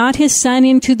sent not his Son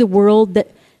into the world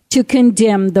to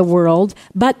condemn the world,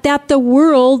 but that the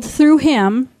world through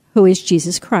him, who is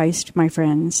Jesus Christ, my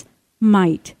friends,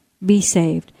 might be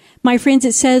saved. My friends,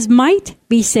 it says might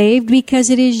be saved because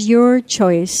it is your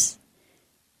choice.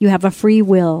 You have a free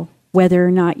will whether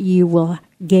or not you will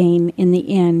gain in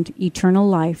the end eternal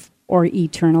life or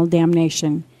eternal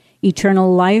damnation.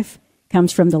 Eternal life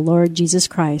comes from the Lord Jesus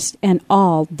Christ, and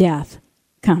all death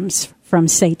comes from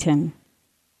Satan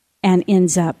and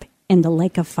ends up in the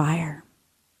lake of fire.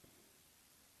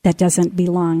 That doesn't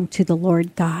belong to the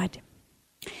Lord God.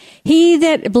 He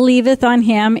that believeth on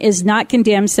him is not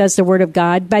condemned, says the word of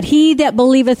God, but he that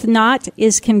believeth not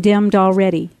is condemned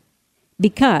already,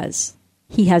 because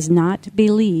he has not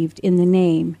believed in the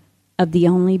name of the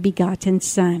only begotten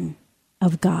Son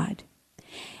of God.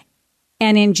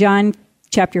 And in John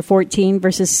chapter 14,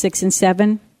 verses 6 and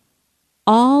 7,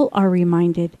 all are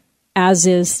reminded, as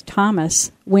is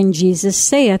Thomas, when Jesus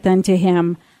saith unto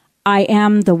him, I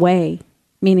am the way,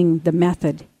 meaning the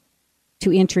method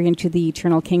to enter into the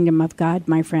eternal kingdom of God,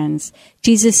 my friends.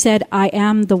 Jesus said, I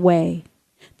am the way,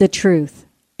 the truth,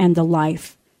 and the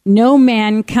life. No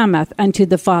man cometh unto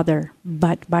the Father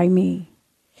but by me.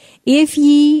 If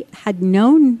ye had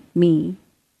known me,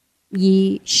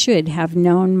 ye should have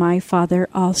known my Father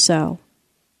also.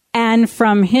 And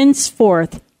from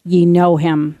henceforth ye know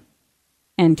him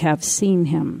and have seen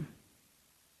him.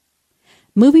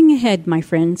 Moving ahead, my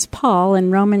friends, Paul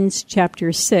in Romans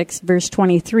chapter 6, verse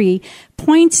 23,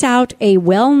 points out a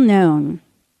well-known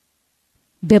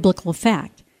biblical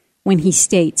fact when he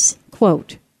states,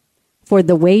 quote, for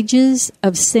the wages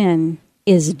of sin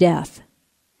is death,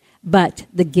 but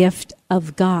the gift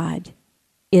of God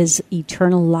is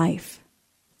eternal life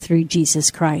through Jesus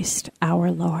Christ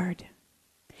our Lord.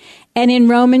 And in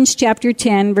Romans chapter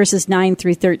 10, verses 9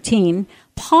 through 13,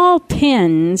 Paul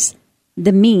pens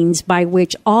the means by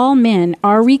which all men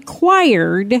are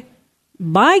required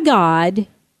by God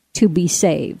to be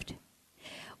saved,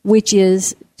 which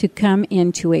is to come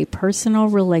into a personal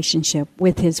relationship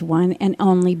with his one and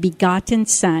only begotten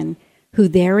Son, who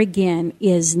there again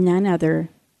is none other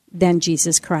than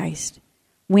Jesus Christ.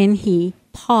 When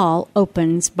Paul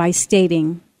opens by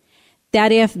stating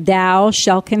that if thou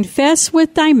shalt confess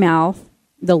with thy mouth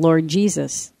the Lord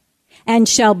Jesus, and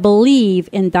shalt believe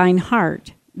in thine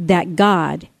heart that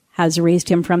God has raised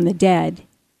him from the dead,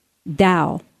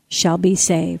 thou shalt be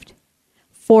saved.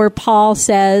 For Paul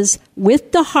says,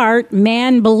 with the heart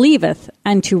man believeth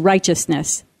unto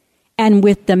righteousness, and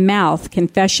with the mouth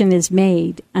confession is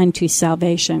made unto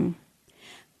salvation.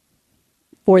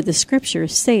 For the scripture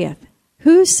saith,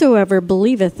 whosoever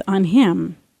believeth on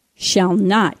him shall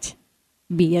not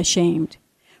be ashamed.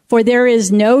 For there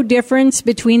is no difference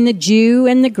between the Jew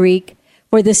and the Greek,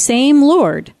 for the same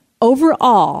Lord over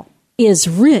all is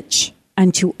rich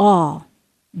unto all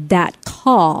that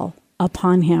call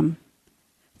upon him.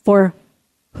 For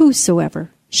whosoever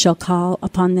shall call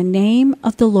upon the name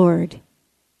of the Lord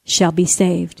shall be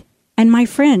saved. And my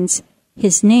friends,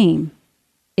 his name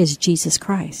is Jesus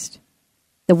Christ,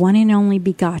 the one and only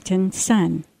begotten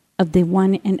Son of the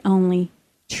one and only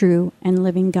true and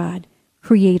living God,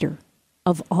 creator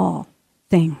of all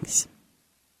things.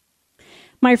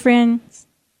 My friends,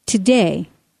 today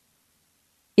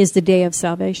is the day of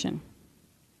salvation.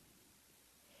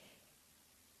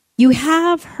 You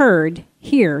have heard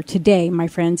here today, my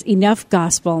friends, enough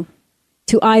gospel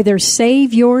to either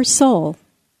save your soul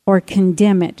or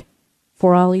condemn it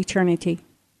for all eternity.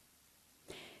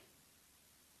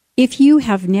 If you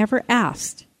have never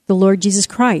asked the Lord Jesus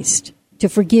Christ to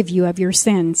forgive you of your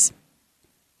sins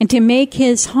and to make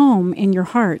his home in your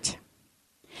heart,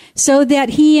 so that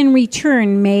he in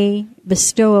return may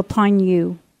bestow upon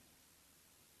you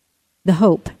the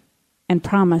hope and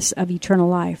promise of eternal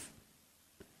life,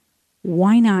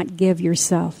 why not give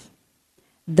yourself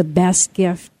the best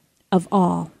gift of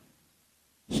all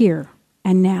here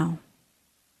and now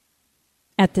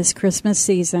at this Christmas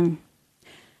season?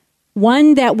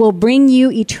 One that will bring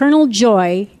you eternal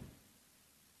joy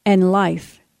and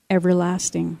life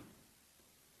everlasting.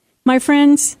 My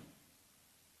friends,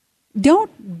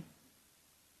 don't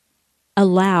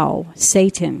allow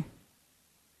Satan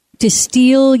to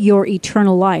steal your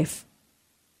eternal life,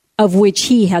 of which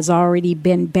he has already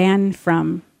been banned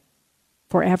from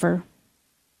forever.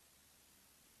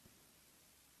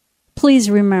 Please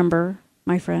remember,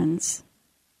 my friends,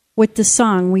 what the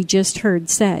song we just heard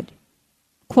said.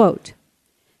 Quote,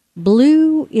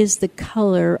 Blue is the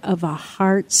color of a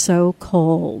heart so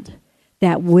cold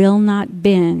that will not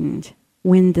bend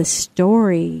when the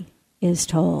story is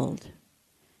told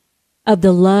of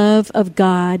the love of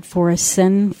God for a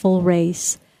sinful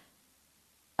race,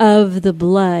 of the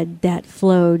blood that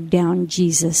flowed down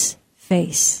Jesus'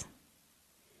 face,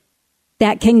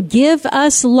 that can give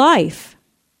us life,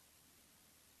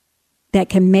 that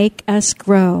can make us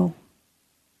grow,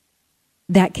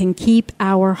 that can keep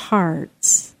our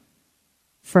hearts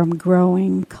from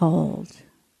growing cold.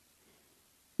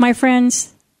 My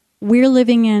friends, we're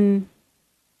living in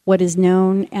what is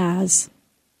known as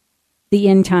the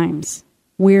end times.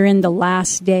 We're in the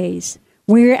last days.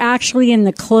 We're actually in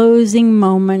the closing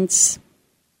moments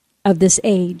of this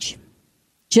age,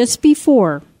 just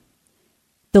before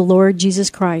the Lord Jesus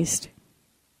Christ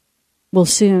will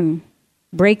soon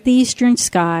break the eastern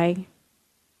sky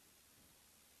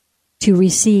to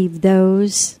receive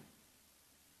those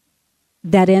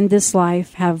that in this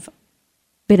life have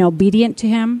been obedient to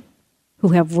him, who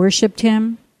have worshiped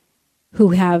him, who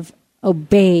have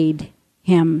obeyed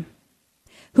him,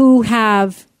 who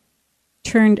have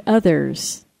turned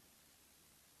others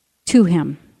to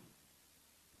him.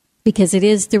 Because it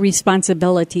is the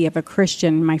responsibility of a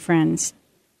Christian, my friends,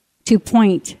 to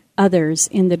point others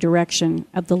in the direction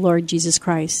of the Lord Jesus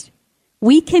Christ.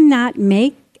 We cannot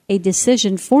make a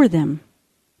decision for them,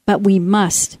 but we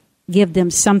must give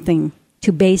them something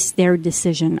to base their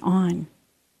decision on.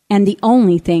 And the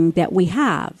only thing that we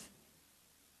have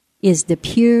is the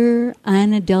pure,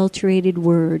 unadulterated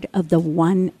word of the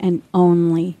one and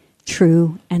only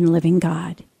true and living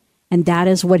God. And that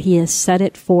is what he has set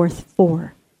it forth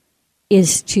for,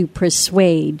 is to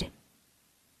persuade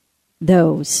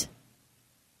those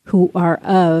who are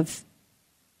of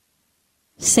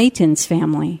Satan's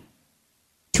family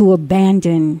to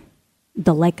abandon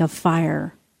the lake of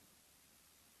fire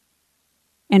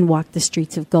and walk the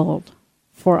streets of gold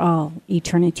for all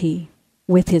eternity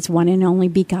with his one and only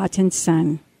begotten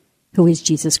Son, who is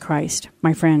Jesus Christ,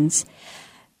 my friends.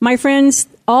 My friends,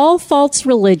 all false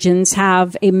religions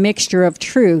have a mixture of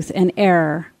truth and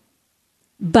error,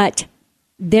 but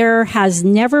there has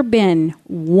never been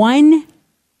one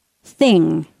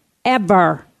thing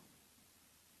ever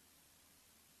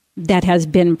that has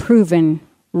been proven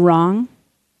wrong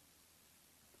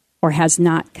or has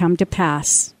not come to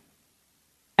pass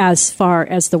as far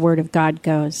as the Word of God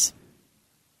goes.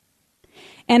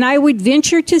 And I would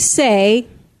venture to say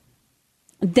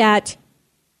that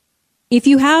if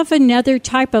you have another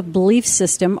type of belief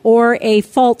system or a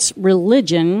false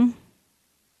religion,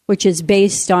 which is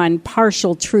based on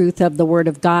partial truth of the Word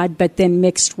of God, but then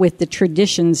mixed with the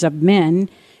traditions of men,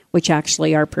 which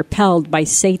actually are propelled by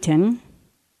Satan,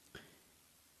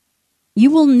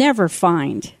 you will never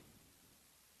find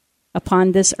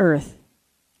upon this earth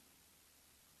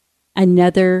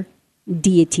another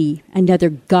deity, another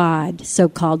God,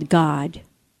 so-called God,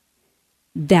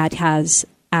 that has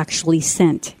actually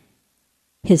sent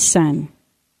his Son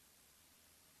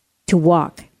to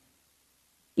walk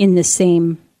in the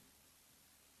same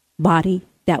body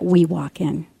that we walk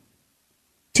in,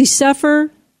 to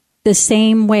suffer the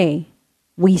same way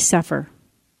we suffer,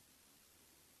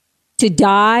 to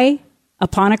die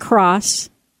upon a cross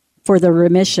for the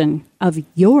remission of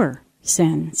your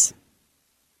sins,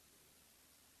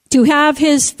 to have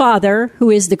his Father, who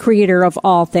is the creator of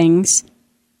all things,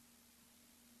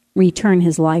 return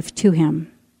his life to him.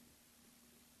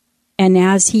 And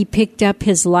as he picked up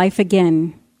his life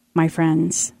again, my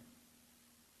friends,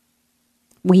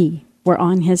 we were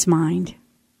on his mind.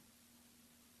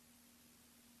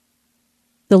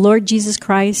 The Lord Jesus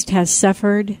Christ has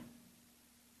suffered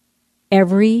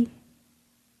everything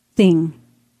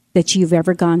that you've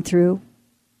ever gone through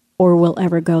or will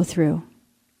ever go through.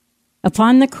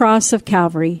 Upon the cross of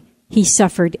Calvary, he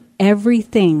suffered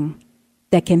everything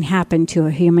that can happen to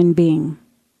a human being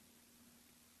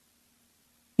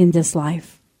in this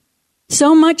life.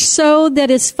 So much so that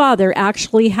his Father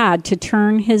actually had to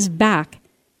turn his back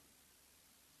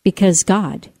because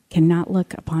God cannot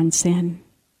look upon sin.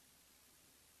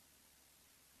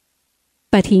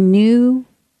 But he knew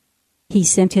he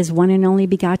sent his one and only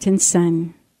begotten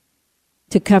Son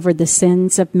to cover the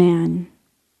sins of man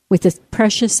with the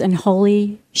precious and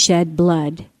holy shed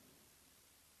blood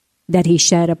that he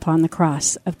shed upon the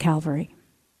cross of Calvary.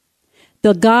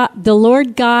 The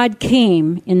Lord God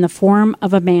came in the form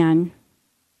of a man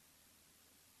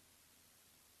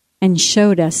and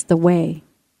showed us the way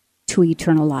to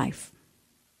eternal life.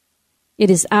 It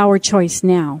is our choice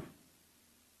now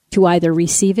to either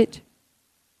receive it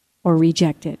or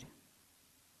reject it.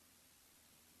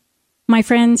 My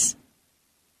friends,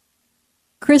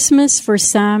 Christmas for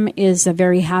some is a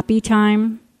very happy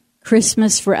time.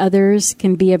 Christmas for others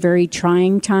can be a very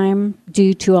trying time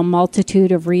due to a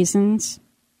multitude of reasons.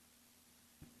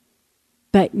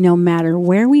 But no matter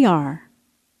where we are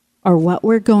or what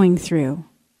we're going through,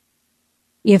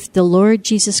 if the Lord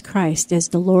Jesus Christ is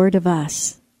the Lord of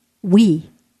us,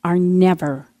 we are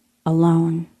never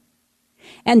alone.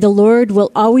 And the Lord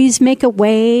will always make a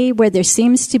way where there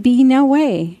seems to be no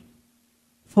way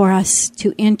for us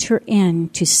to enter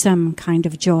into some kind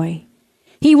of joy.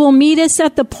 He will meet us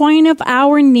at the point of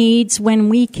our needs when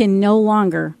we can no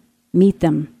longer meet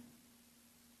them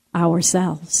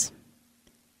ourselves.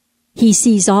 He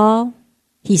sees all.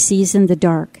 He sees in the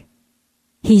dark.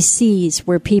 He sees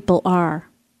where people are.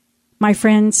 My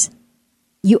friends,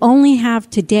 you only have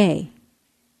today.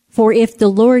 For if the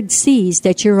Lord sees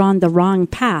that you're on the wrong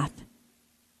path,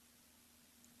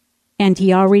 and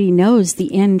He already knows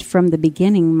the end from the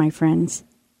beginning, my friends,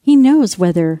 He knows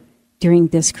whether during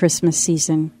this Christmas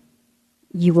season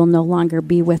you will no longer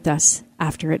be with us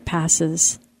after it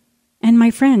passes. And my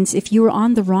friends, if you are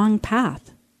on the wrong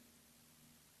path,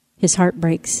 His heart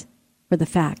breaks for the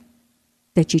fact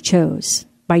that you chose,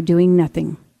 by doing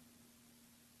nothing,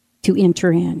 to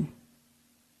enter in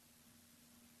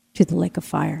to the lake of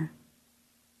fire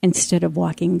instead of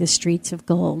walking the streets of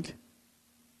gold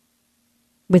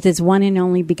with His one and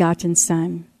only begotten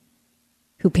Son,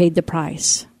 who paid the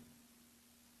price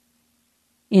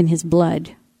in His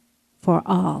blood for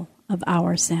all of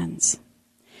our sins.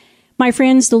 My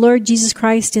friends, the Lord Jesus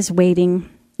Christ is waiting.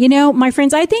 You know, my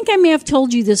friends, I think I may have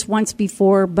told you this once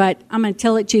before, but I'm going to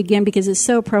tell it to you again because it's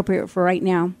so appropriate for right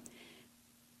now.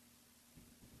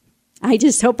 I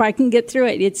just hope I can get through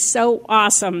it. It's so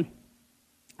awesome.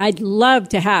 I'd love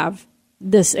to have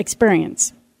this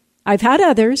experience. I've had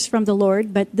others from the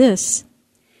Lord, but this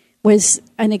was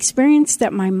an experience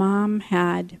that my mom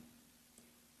had.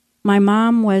 My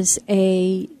mom was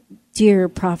a dear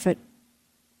prophet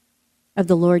of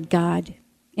the Lord God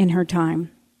in her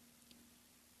time.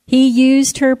 He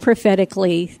used her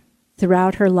prophetically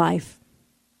throughout her life.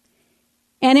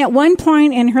 And at one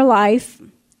point in her life,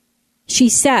 she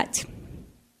sat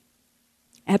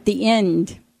at the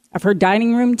end of her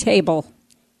dining room table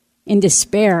in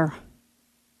despair.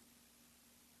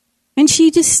 And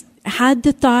she just had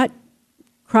the thought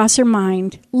cross her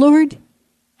mind, Lord,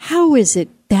 how is it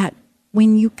that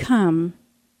when you come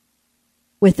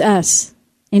with us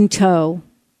in tow,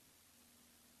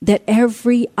 that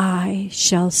every eye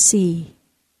shall see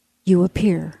you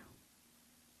appear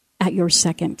at your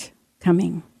second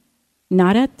coming?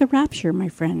 Not at the rapture, my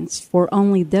friends, for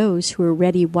only those who are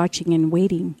ready, watching, and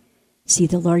waiting see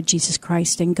the Lord Jesus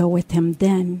Christ and go with Him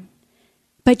then.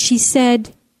 But she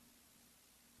said,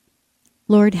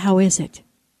 Lord, how is it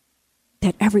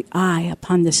that every eye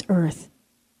upon this earth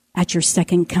at your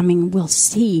second coming will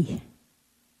see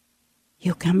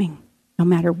you coming, no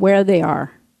matter where they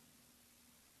are?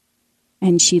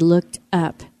 And she looked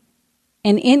up,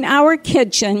 and in our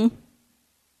kitchen,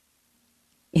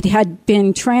 it had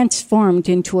been transformed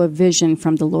into a vision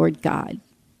from the Lord God.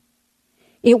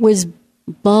 It was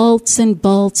bolts and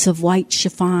bolts of white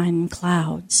chiffon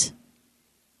clouds.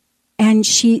 And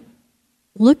she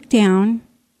looked down,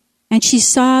 and she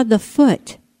saw the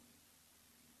foot.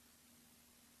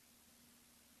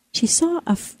 She saw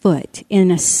a foot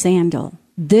in a sandal.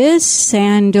 This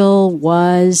sandal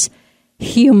was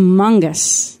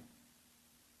humongous.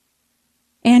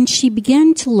 And she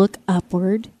began to look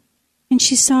upward, and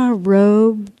she saw a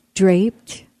robe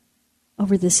draped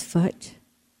over this foot.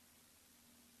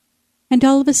 And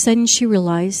all of a sudden she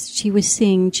realized she was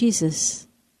seeing Jesus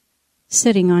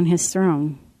sitting on His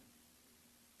throne.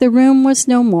 The room was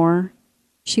no more.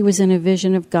 She was in a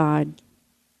vision of God.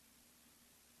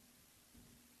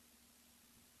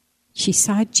 She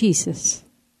saw Jesus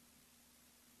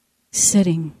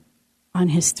sitting on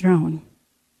His throne.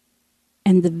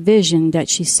 And the vision that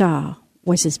she saw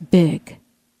was as big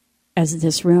as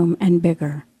this room and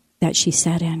bigger that she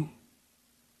sat in.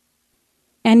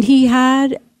 And He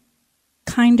had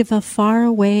kind of a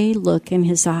faraway look in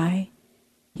His eye.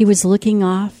 He was looking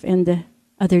off in the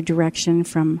other direction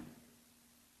from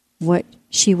what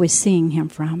she was seeing Him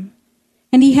from.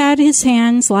 And He had His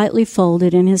hands lightly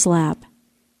folded in His lap,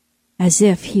 as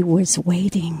if He was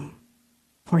waiting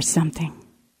for something.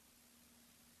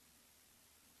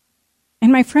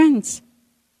 And my friends,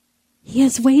 He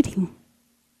is waiting.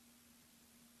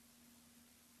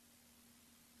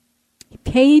 He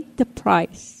paid the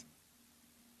price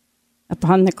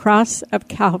upon the cross of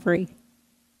Calvary.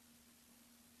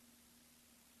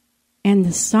 And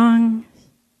the song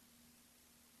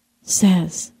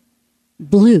says,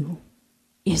 blue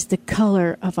is the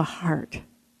color of a heart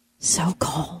so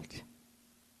cold,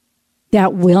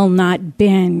 that will not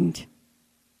bend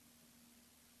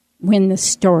when the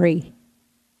story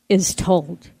is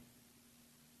told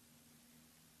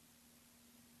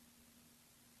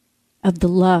of the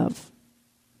love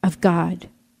of God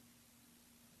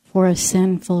for a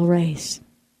sinful race,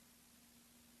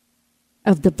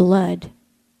 of the blood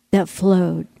that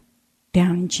flowed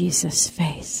down Jesus'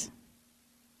 face,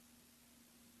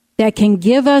 that can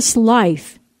give us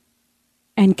life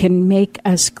and can make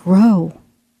us grow,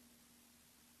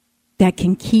 that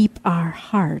can keep our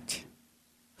heart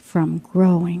from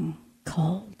growing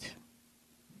cold.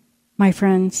 My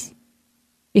friends,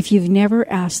 if you've never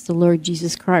asked the Lord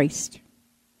Jesus Christ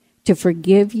to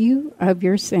forgive you of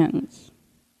your sins,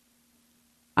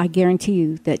 I guarantee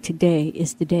you that today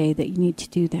is the day that you need to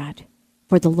do that.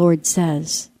 For the Lord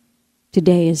says,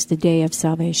 today is the day of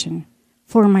salvation.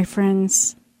 For my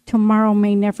friends, tomorrow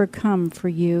may never come for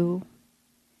you.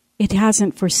 It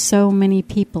hasn't for so many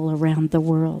people around the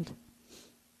world.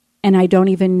 And I don't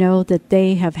even know that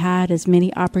they have had as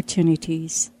many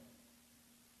opportunities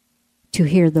to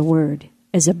hear the word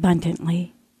as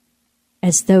abundantly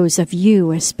as those of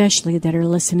you, especially that are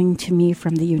listening to me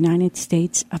from the United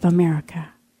States of America.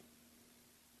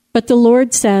 But the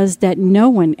Lord says that no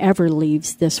one ever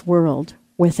leaves this world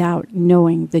without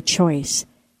knowing the choice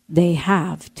they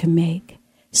have to make.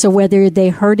 So whether they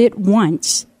heard it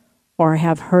once or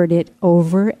have heard it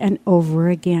over and over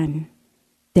again,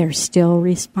 they're still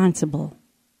responsible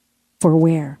for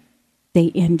where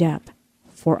they end up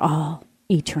for all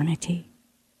eternity.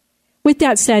 With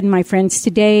that said, my friends,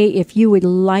 today, if you would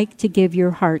like to give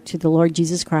your heart to the Lord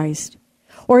Jesus Christ,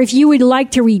 or if you would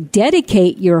like to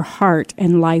rededicate your heart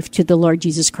and life to the Lord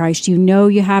Jesus Christ, you know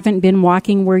you haven't been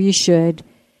walking where you should.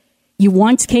 You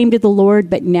once came to the Lord,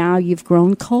 but now you've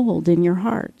grown cold in your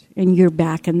heart and you're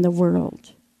back in the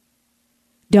world.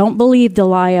 Don't believe the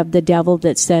lie of the devil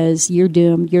that says you're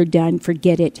doomed, you're done,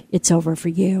 forget it, it's over for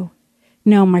you.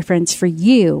 No, my friends, for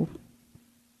you,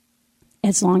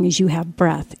 as long as you have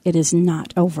breath, it is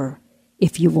not over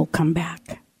if you will come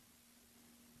back.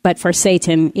 But for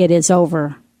Satan, it is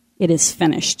over. It is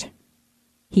finished.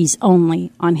 He's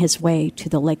only on his way to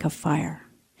the lake of fire.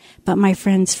 But my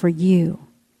friends, for you,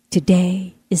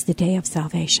 today is the day of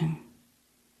salvation.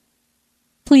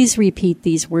 Please repeat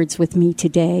these words with me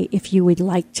today if you would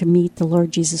like to meet the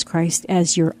Lord Jesus Christ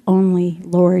as your only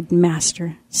Lord,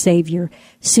 Master, Savior,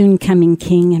 soon-coming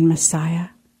King and Messiah.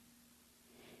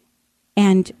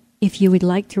 And if you would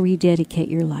like to rededicate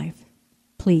your life,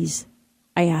 please,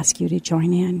 I ask you to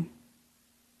join in.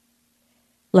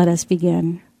 Let us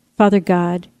begin. Father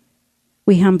God,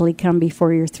 we humbly come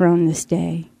before your throne this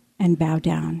day and bow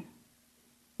down.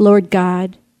 Lord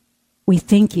God, we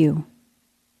thank you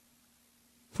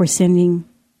for sending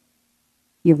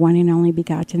your one and only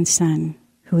begotten Son,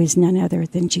 who is none other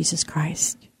than Jesus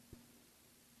Christ,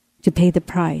 to pay the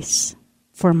price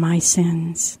for my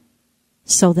sins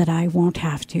so that I won't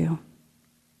have to.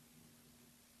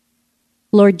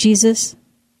 Lord Jesus,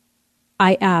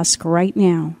 I ask right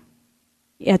now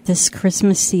at this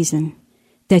Christmas season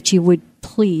that you would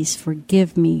please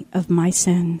forgive me of my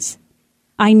sins.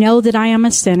 I know that I am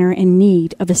a sinner in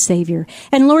need of a Savior.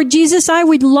 And Lord Jesus, I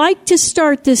would like to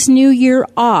start this new year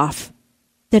off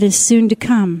that is soon to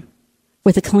come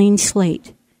with a clean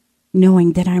slate,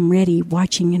 knowing that I'm ready,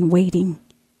 watching and waiting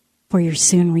for your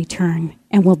soon return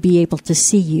and will be able to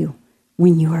see you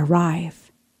when you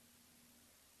arrive.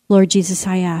 Lord Jesus,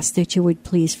 I ask that you would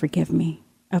please forgive me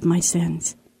of my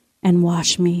sins and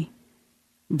wash me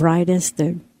bright as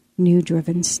the new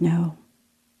driven snow.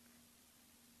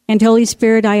 And Holy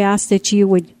Spirit, I ask that you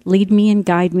would lead me and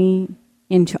guide me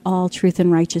into all truth and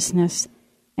righteousness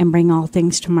and bring all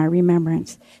things to my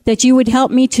remembrance. That you would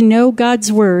help me to know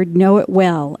God's word, know it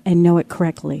well, and know it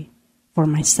correctly for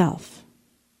myself.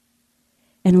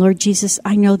 And Lord Jesus,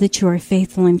 I know that you are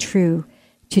faithful and true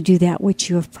to do that which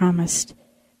you have promised.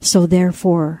 So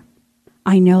therefore,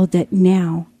 I know that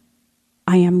now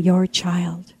I am your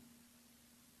child.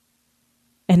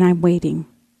 And I'm waiting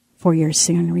for your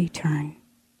soon return.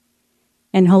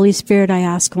 And Holy Spirit, I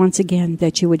ask once again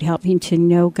that you would help me to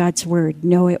know God's word,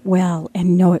 know it well,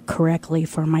 and know it correctly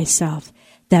for myself,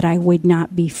 that I would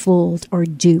not be fooled or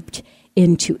duped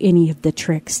into any of the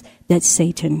tricks that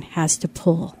Satan has to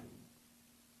pull.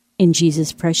 In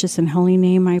Jesus' precious and holy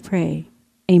name I pray.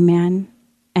 Amen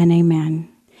and amen.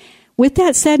 With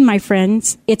that said, my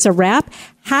friends, it's a wrap.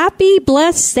 Happy,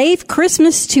 blessed, safe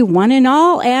Christmas to one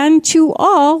and to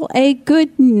all a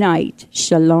good night.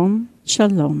 Shalom,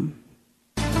 shalom.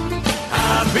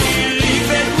 I believe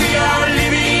that we are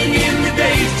living in the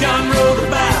days John wrote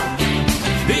about.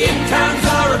 The end times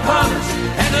are upon us,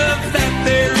 and the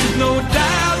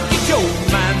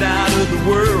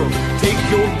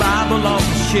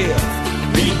shelf.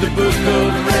 Read the book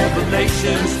of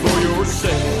Revelations for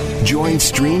yourself. Join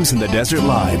Streams in the Desert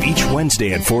Live each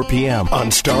Wednesday at 4 p.m. on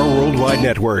Star Worldwide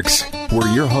Networks, where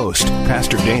your host,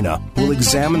 Pastor Dana, will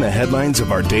examine the headlines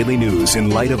of our daily news in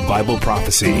light of Bible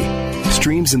prophecy.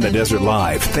 Streams in the Desert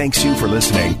Live thanks you for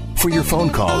listening, for your phone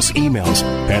calls, emails,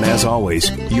 and as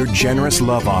always, your generous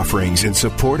love offerings in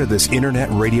support of this internet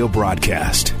radio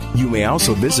broadcast. You may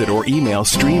also visit or email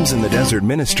Streams in the Desert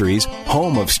Ministries,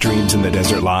 home of Streams in the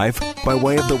Desert Live, by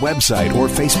way of the website or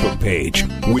Facebook page,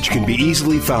 which can be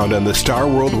easily found on the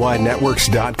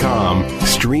StarWorldWideNetworks.com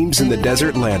Streams in the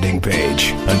Desert landing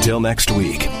page. Until next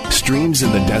week, Streams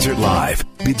in the Desert Live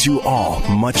bids you all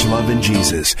much love in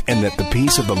Jesus, and that the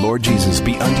peace of the Lord Jesus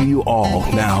be unto you all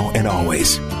now and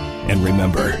always. And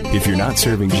remember, if you're not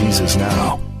serving Jesus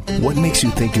now, what makes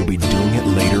you think you'll be doing it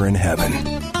later in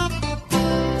heaven?